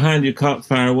everything behind you caught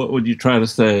fire, what would you try to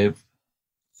save?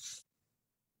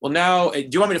 Well, now, do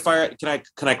you want me to fire? Can I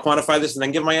quantify this and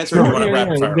then give my answer? Or do you want to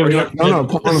rapid fire? No,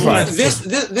 quantify.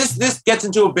 This gets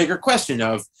into a bigger question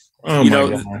of,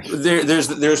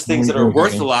 there's things that are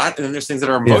worth a lot, and then there's things that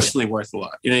are emotionally worth a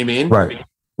lot. You know what I mean?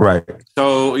 Right.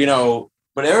 So,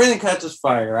 when everything catches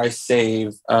fire, I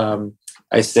save. You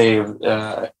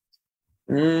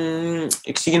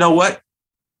know what?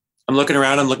 I'm looking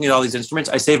around. I'm looking at all these instruments.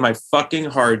 I save my fucking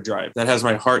hard drive that has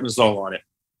my heart and soul on it.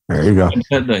 There you go.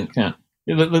 That doesn't count.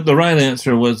 The right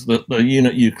answer was the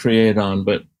unit you create on,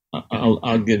 but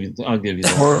I'll give you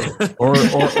that. Or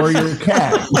your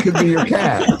cat. It could be your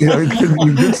cat. You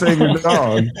could say your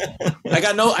dog. I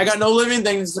got no living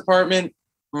things department.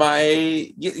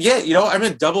 I'm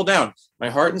gonna double down. My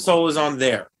heart and soul is on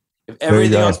there. If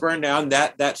everything else burned down,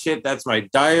 that shit, that's my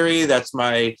diary, that's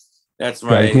my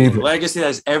legacy,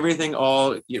 that's everything,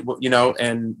 all,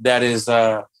 and that is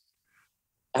I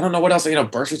don't know what else,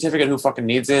 birth certificate, who fucking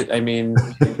needs it? I mean,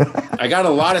 I got a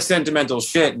lot of sentimental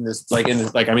shit in this,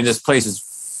 this place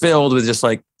is filled with just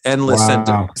like endless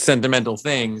sentimental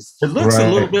things. It looks a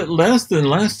little bit less than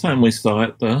last time we saw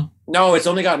it, though. No, it's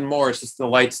only gotten more. It's just the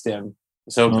lights dim.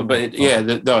 So,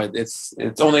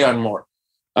 it's only gotten more.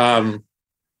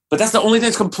 But that's the only thing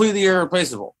that's completely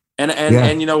irreplaceable.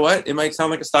 And you know what? It might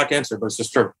sound like a stock answer, but it's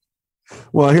just true.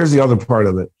 Well, here's the other part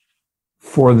of it.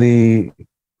 For the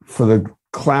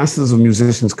classes of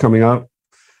musicians coming up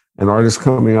and artists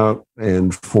coming up,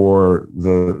 and for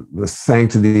the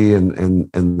sanctity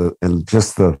and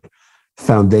just the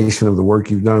foundation of the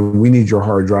work you've done, we need your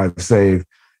hard drive saved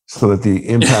so that the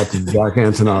impact of Jack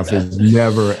Antonoff is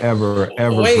never, ever,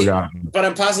 ever forgotten. But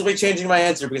I'm possibly changing my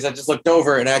answer because I just looked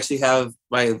over and actually have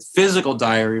my physical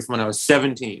diary from when I was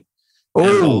 17. A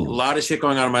lot of shit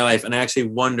going on in my life, and I actually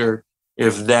wonder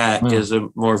if that is a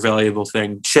more valuable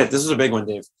thing. Shit, this is a big one,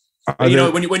 Dave. You know,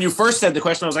 when you first said the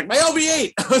question, I was like, my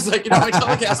LV8. I was like, you know, my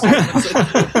Telecaster.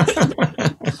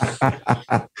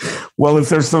 Well, if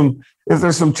there's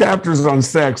some chapters on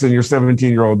sex in your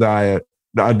 17-year-old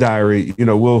diary, you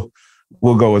know, we'll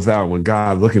go with that one.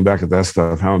 God, looking back at that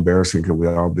stuff, how embarrassing could we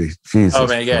all be? Jesus. Oh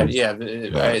man, yeah.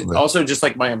 Also, just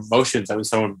like my emotions,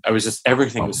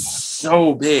 everything was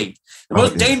so big. The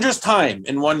most dangerous time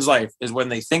in one's life is when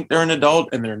they think they're an adult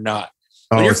and they're not.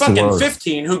 When you're fucking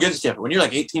 15, who gives a shit? When you're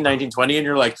like 18, 19, 20, and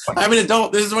you're like, I'm an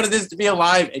adult, this is what it is to be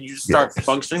alive, and you just start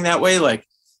functioning that way, like,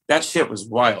 that shit was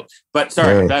wild. But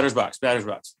sorry, batter's box.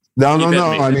 No.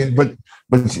 I mean, but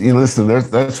you listen,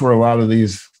 that's where a lot of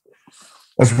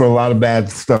bad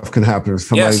stuff can happen.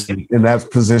 Somebody in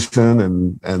that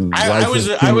position and I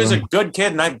was a good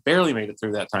kid and I barely made it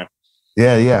through that time.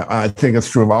 Yeah. I think it's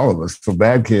true of all of us. So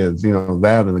bad kids, you know,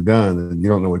 that and a gun, and you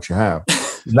don't know what you have.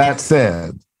 That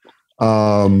said,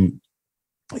 you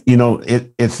know,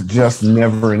 it's just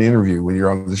never an interview when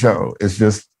you're on the show. It's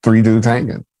just three dudes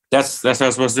hanging. That's how it's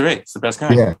supposed to be. It's the best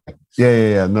kind.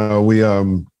 Yeah. No, we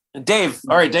Dave.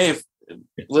 All right, Dave.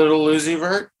 Little Uzi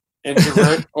Vert,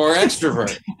 introvert or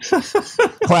extrovert?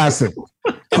 Classic.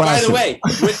 And by the way,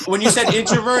 when you said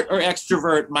introvert or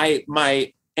extrovert,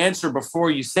 my answer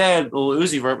before you said Little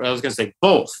Uzi Vert, I was going to say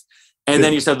both. And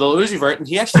then you said Little Uzi Vert, and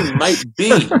he actually might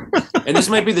be, and this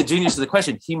might be the genius of the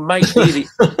question, he might be the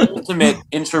ultimate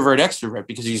introvert extrovert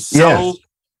because he's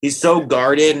so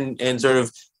guarded and sort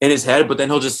of in his head, but then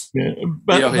he'll just. Yeah.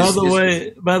 By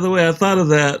the way, I thought of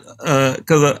that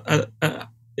because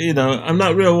I'm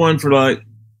not real one for like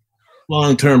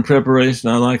long-term preparation.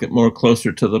 I like it more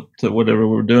closer to whatever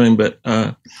we're doing, but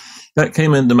that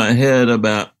came into my head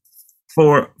about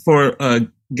four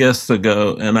guests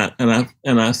ago, and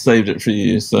I saved it for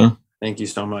you. So thank you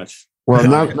so much. Well,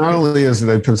 not only is it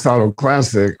a Pensado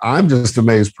classic, I'm just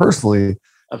amazed personally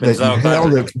that you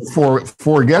held it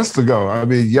four guests ago. I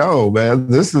mean, man,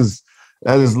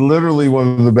 that is literally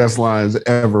one of the best lines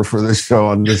ever for this show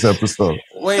on this episode.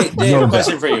 Wait, Dave,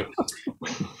 question for you.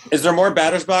 Is there more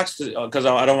batter's box? Because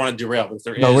I don't want to derail. But if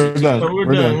there is, we're done.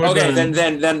 Okay,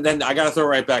 then I got to throw it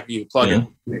right back to you. Plug in.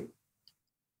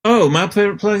 Oh, my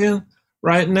favorite plugin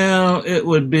right now, it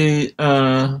would be,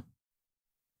 the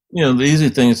easy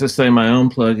thing is to say my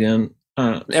own plugin.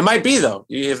 It might be though,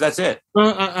 if that's it.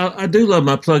 Well, I do love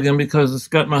my plugin because it's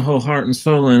got my whole heart and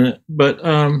soul in it. But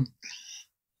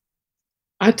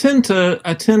I tend to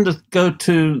go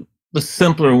to the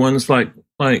simpler ones like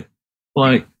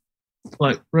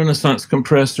Renaissance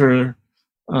compressor,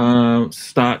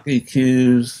 stock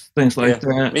EQs, things like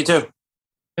that. Me too.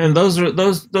 And those are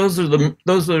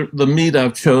the meat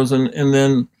I've chosen, and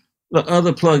then the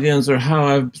other plugins are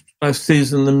how I've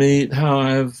seasoned the meat, how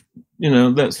I've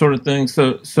that sort of thing.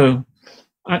 So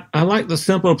I like the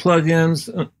simple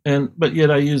plugins, but yet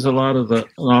I use an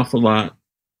awful lot.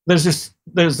 It's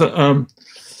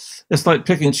like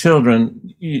picking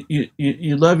children.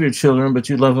 You love your children, but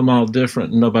you love them all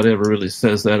different, and nobody ever really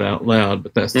says that out loud,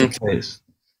 but that's the case.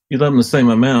 You love them the same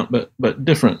amount, but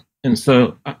different. And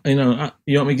so, you want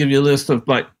me to give you a list of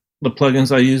like the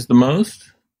plugins I use the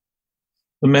most?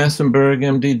 The Massenburg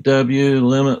MDW,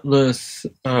 Limitless,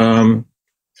 a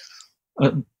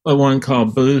one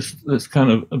called Boost that's kind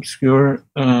of obscure.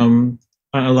 I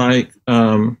like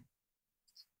a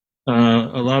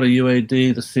lot of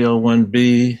UAD, the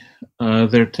CL1B,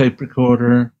 their tape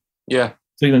recorder. Yeah.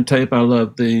 Signal tape. I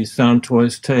love the Sound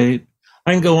Toys tape.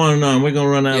 I can go on and on. We're going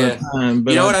to run out of time.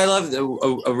 But you know what I love?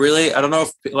 Really, I don't know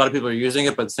if a lot of people are using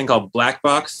it, but this thing called Black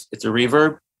Box. It's a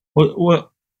reverb.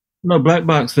 Well, no, Black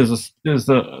Box is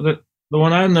the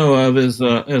one I know of is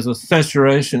a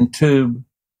saturation tube.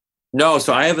 No,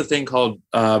 so I have a thing called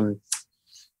I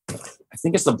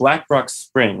think it's the Black Box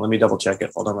Spring. Let me double check it.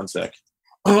 Hold on one sec.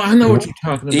 Oh, I know what you're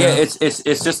talking about. Yeah, it's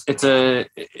a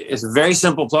very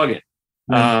simple plugin,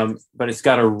 but it's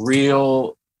got a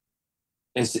real.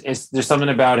 There's something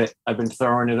about it. I've been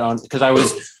throwing it on because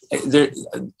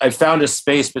I found a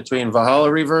space between Valhalla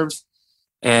reverbs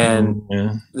and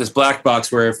this Black Box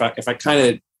where if I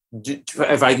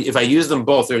use them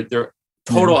both, they're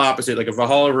total opposite. Like a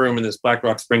Valhalla room and this Black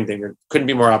Box Spring thing, there couldn't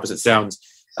be more opposite sounds,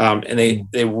 and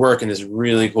they work in this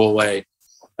really cool way.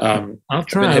 I'll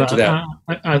try it.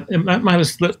 It might have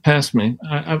slipped past me.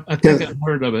 I think I've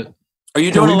heard of it. Are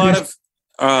you doing a lot of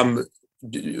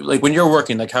like when you're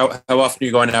working, like how often are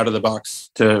you going out of the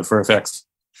box for effects?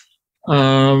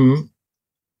 I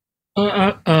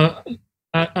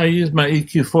use my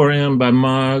EQ4M by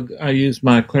Mog. I use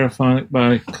my Clariphonic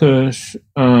by Kush.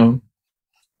 I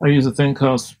use a thing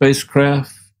called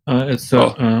Spacecraft. It's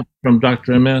from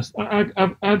Dr. MS.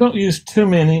 I don't use too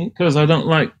many because I don't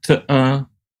like to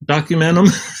document them.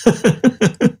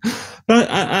 But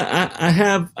I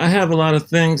have a lot of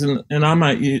things, and I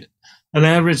might use an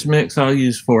average mix. I'll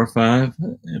use 4 or 5,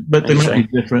 but they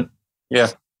might be different. Yeah.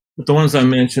 But the ones I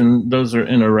mentioned, those are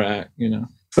in a rack,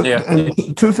 So, Yeah.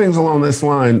 And 2 things along this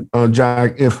line,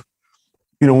 Jack. If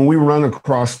when we run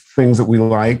across things that we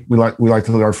like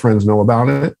to let our friends know about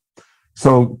it.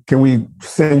 So can we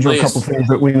send you a couple things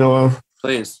that we know of?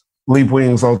 Please. Leap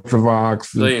Wings,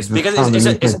 Ultravox. Please,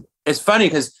 because it's funny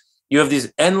because you have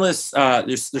these endless.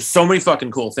 There's so many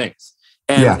fucking cool things,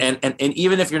 and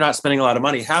even if you're not spending a lot of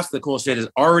money, half the cool shit is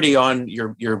already on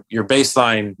your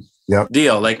baseline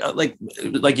deal.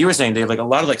 Like you were saying, Dave. Like a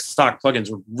lot of stock plugins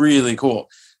were really cool,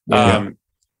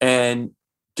 and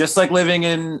just like living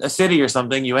in a city or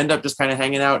something, you end up just kind of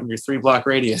hanging out in your 3-block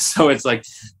radius. So it's like,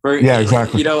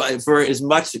 exactly. For as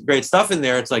much great stuff in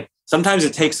there, it's like sometimes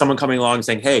it takes someone coming along and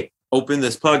saying, "Hey, open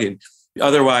this plugin."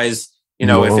 Otherwise,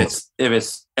 if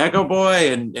it's Echo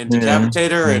Boy and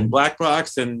Decapitator and Black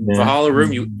Box and Valhalla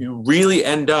Room, you really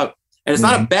end up, and it's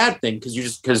not a bad thing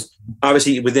because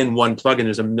obviously within one plugin,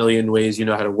 there's a million ways you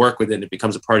know how to work with it. It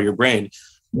becomes a part of your brain.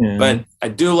 Yeah. But I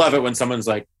do love it when someo's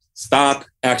like, "Stop,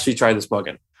 actually try this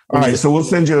plugin." All right, so we'll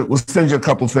send you a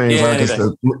couple things. Yeah, like I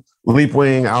said,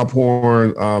 Leapwing,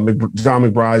 Alphorn, John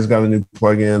McBride's got a new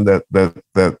plugin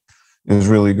that is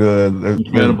really good.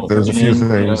 There's a few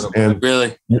things, and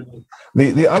really,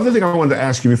 the other thing I wanted to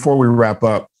ask you before we wrap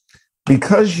up,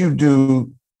 because you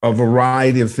do a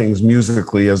variety of things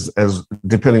musically, as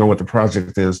depending on what the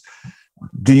project is,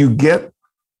 do you get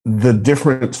the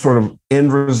different sort of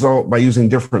end result by using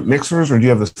different mixers, or do you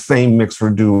have the same mixer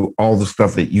do all the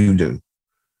stuff that you do?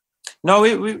 No,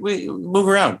 we move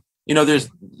around. There's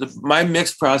my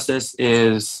mix process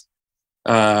is,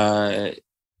 I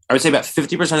would say about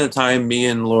 50% of the time, me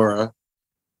and Laura,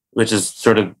 which is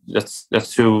sort of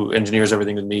that's who engineers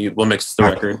everything with me, will mix the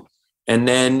record, and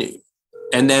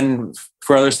then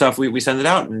for other stuff we send it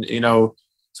out, and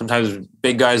sometimes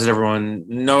big guys that everyone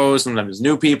knows, sometimes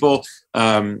new people,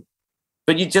 but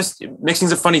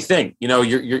mixing's a funny thing.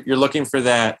 You're looking for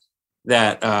that.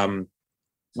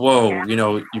 Whoa,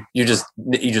 you just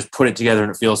put it together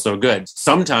and it feels so good.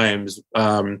 Sometimes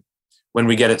when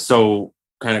we get it so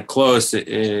kind of close,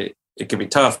 it can be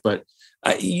tough. But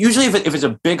usually, if it's a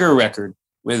bigger record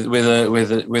with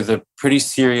a pretty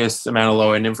serious amount of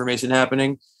low end information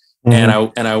happening,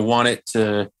 and I want it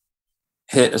to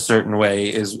hit a certain way,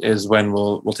 is when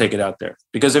we'll take it out there.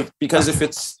 Because if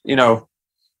it's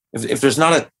if there's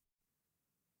not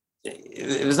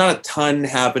a ton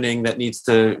happening that needs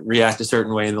to react a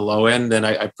certain way in the low end, then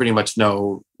I pretty much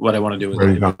know what I want to do with it. Where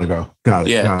you're gonna go. Got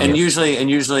it. Yeah. Usually,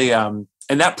 and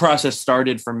that process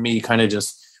started from me kind of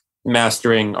just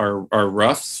mastering our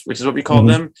roughs, which is what we call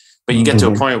them. But you get to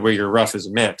a point where your rough is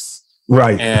a mix.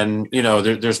 Right. And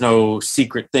there's no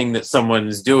secret thing that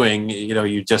someone's doing.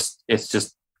 It's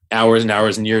just hours and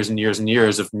hours and years and years and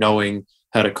years of knowing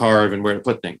how to carve and where to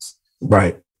put things.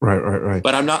 Right.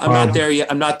 But I'm not there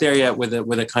yet. I'm not there yet with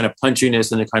a kind of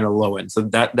punchiness and a kind of low end. So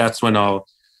that's when I'll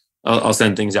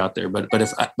send things out there. But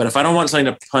if I don't want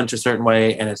something to punch a certain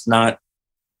way and it's not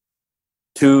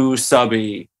too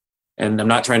subby, and I'm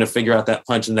not trying to figure out that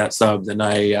punch and that sub, then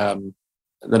I'm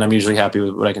usually happy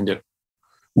with what I can do.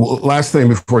 Well, last thing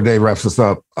before Dave wraps us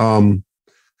up,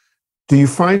 do you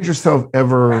find yourself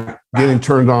ever getting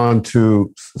turned on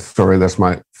to? Sorry, that's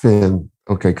my Finn.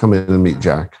 Okay, come in and meet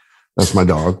Jack. That's my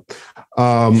dog.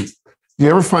 Do you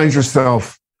ever find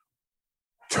yourself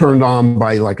turned on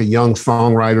by like a young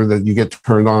songwriter that you get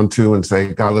turned on to and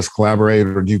say, God, let's collaborate?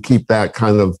 Or do you keep that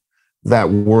kind of that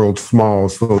world small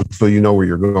so you know where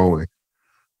you're going?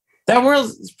 That world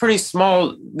is pretty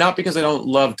small, not because I don't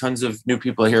love tons of new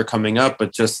people here coming up,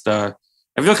 but just I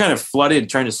feel kind of flooded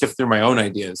trying to sift through my own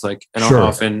ideas. Like I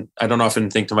don't often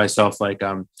think to myself like,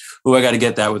 I got to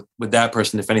get that with that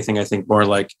person. If anything, I think more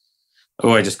like,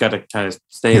 oh, I just got to kind of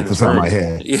stay in this on my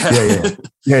head.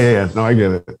 Yeah. No, I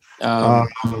get it.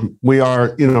 We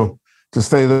are, to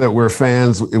say that we're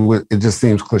fans, it just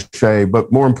seems cliche,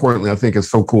 but more importantly, I think it's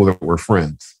so cool that we're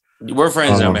friends. We're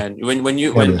friends now, man.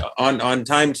 When on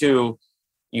time 2,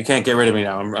 you can't get rid of me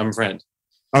now. I'm a friend.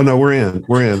 Oh no, we're in,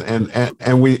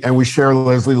 and we share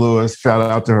Leslie Lewis. Shout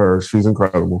out to her; she's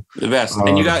incredible, the best.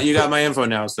 And you got my info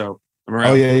now, so I'm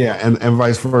around. Oh yeah, and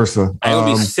vice versa. I will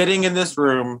be sitting in this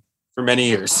room for many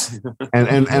years,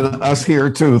 and us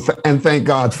here too. And thank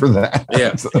God for that.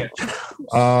 Yeah.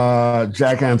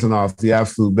 Jack Antonoff, the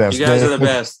absolute best. You guys are the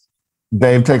best.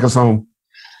 Dave, take us home,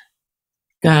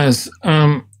 guys.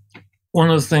 One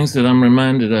of the things that I'm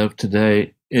reminded of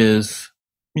today is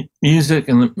music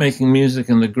and making music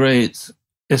and the greats,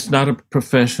 it's not a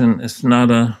profession. It's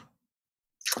not a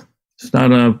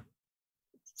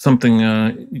something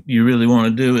you really want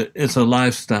to do. It's a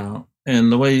lifestyle.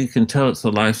 And the way you can tell it's a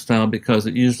lifestyle, because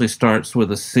it usually starts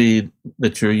with a seed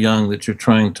that you're young, that you're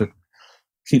trying to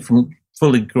keep from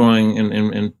fully growing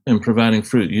and providing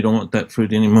fruit. You don't want that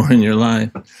fruit anymore in your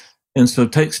life. And so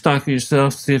take stock of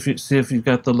yourself, see if you've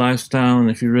got the lifestyle, and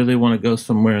if you really want to go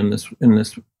somewhere in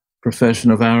this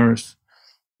profession of ours,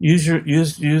 use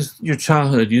your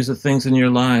childhood, use the things in your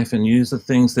life, and use the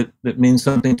things that mean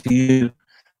something to you.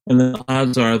 And the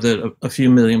odds are that a few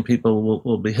million people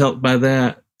will be helped by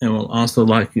that and will also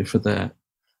like you for that.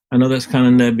 I know that's kind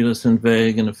of nebulous and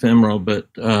vague and ephemeral, but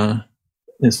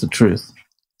it's the truth.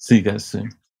 See you guys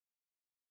soon.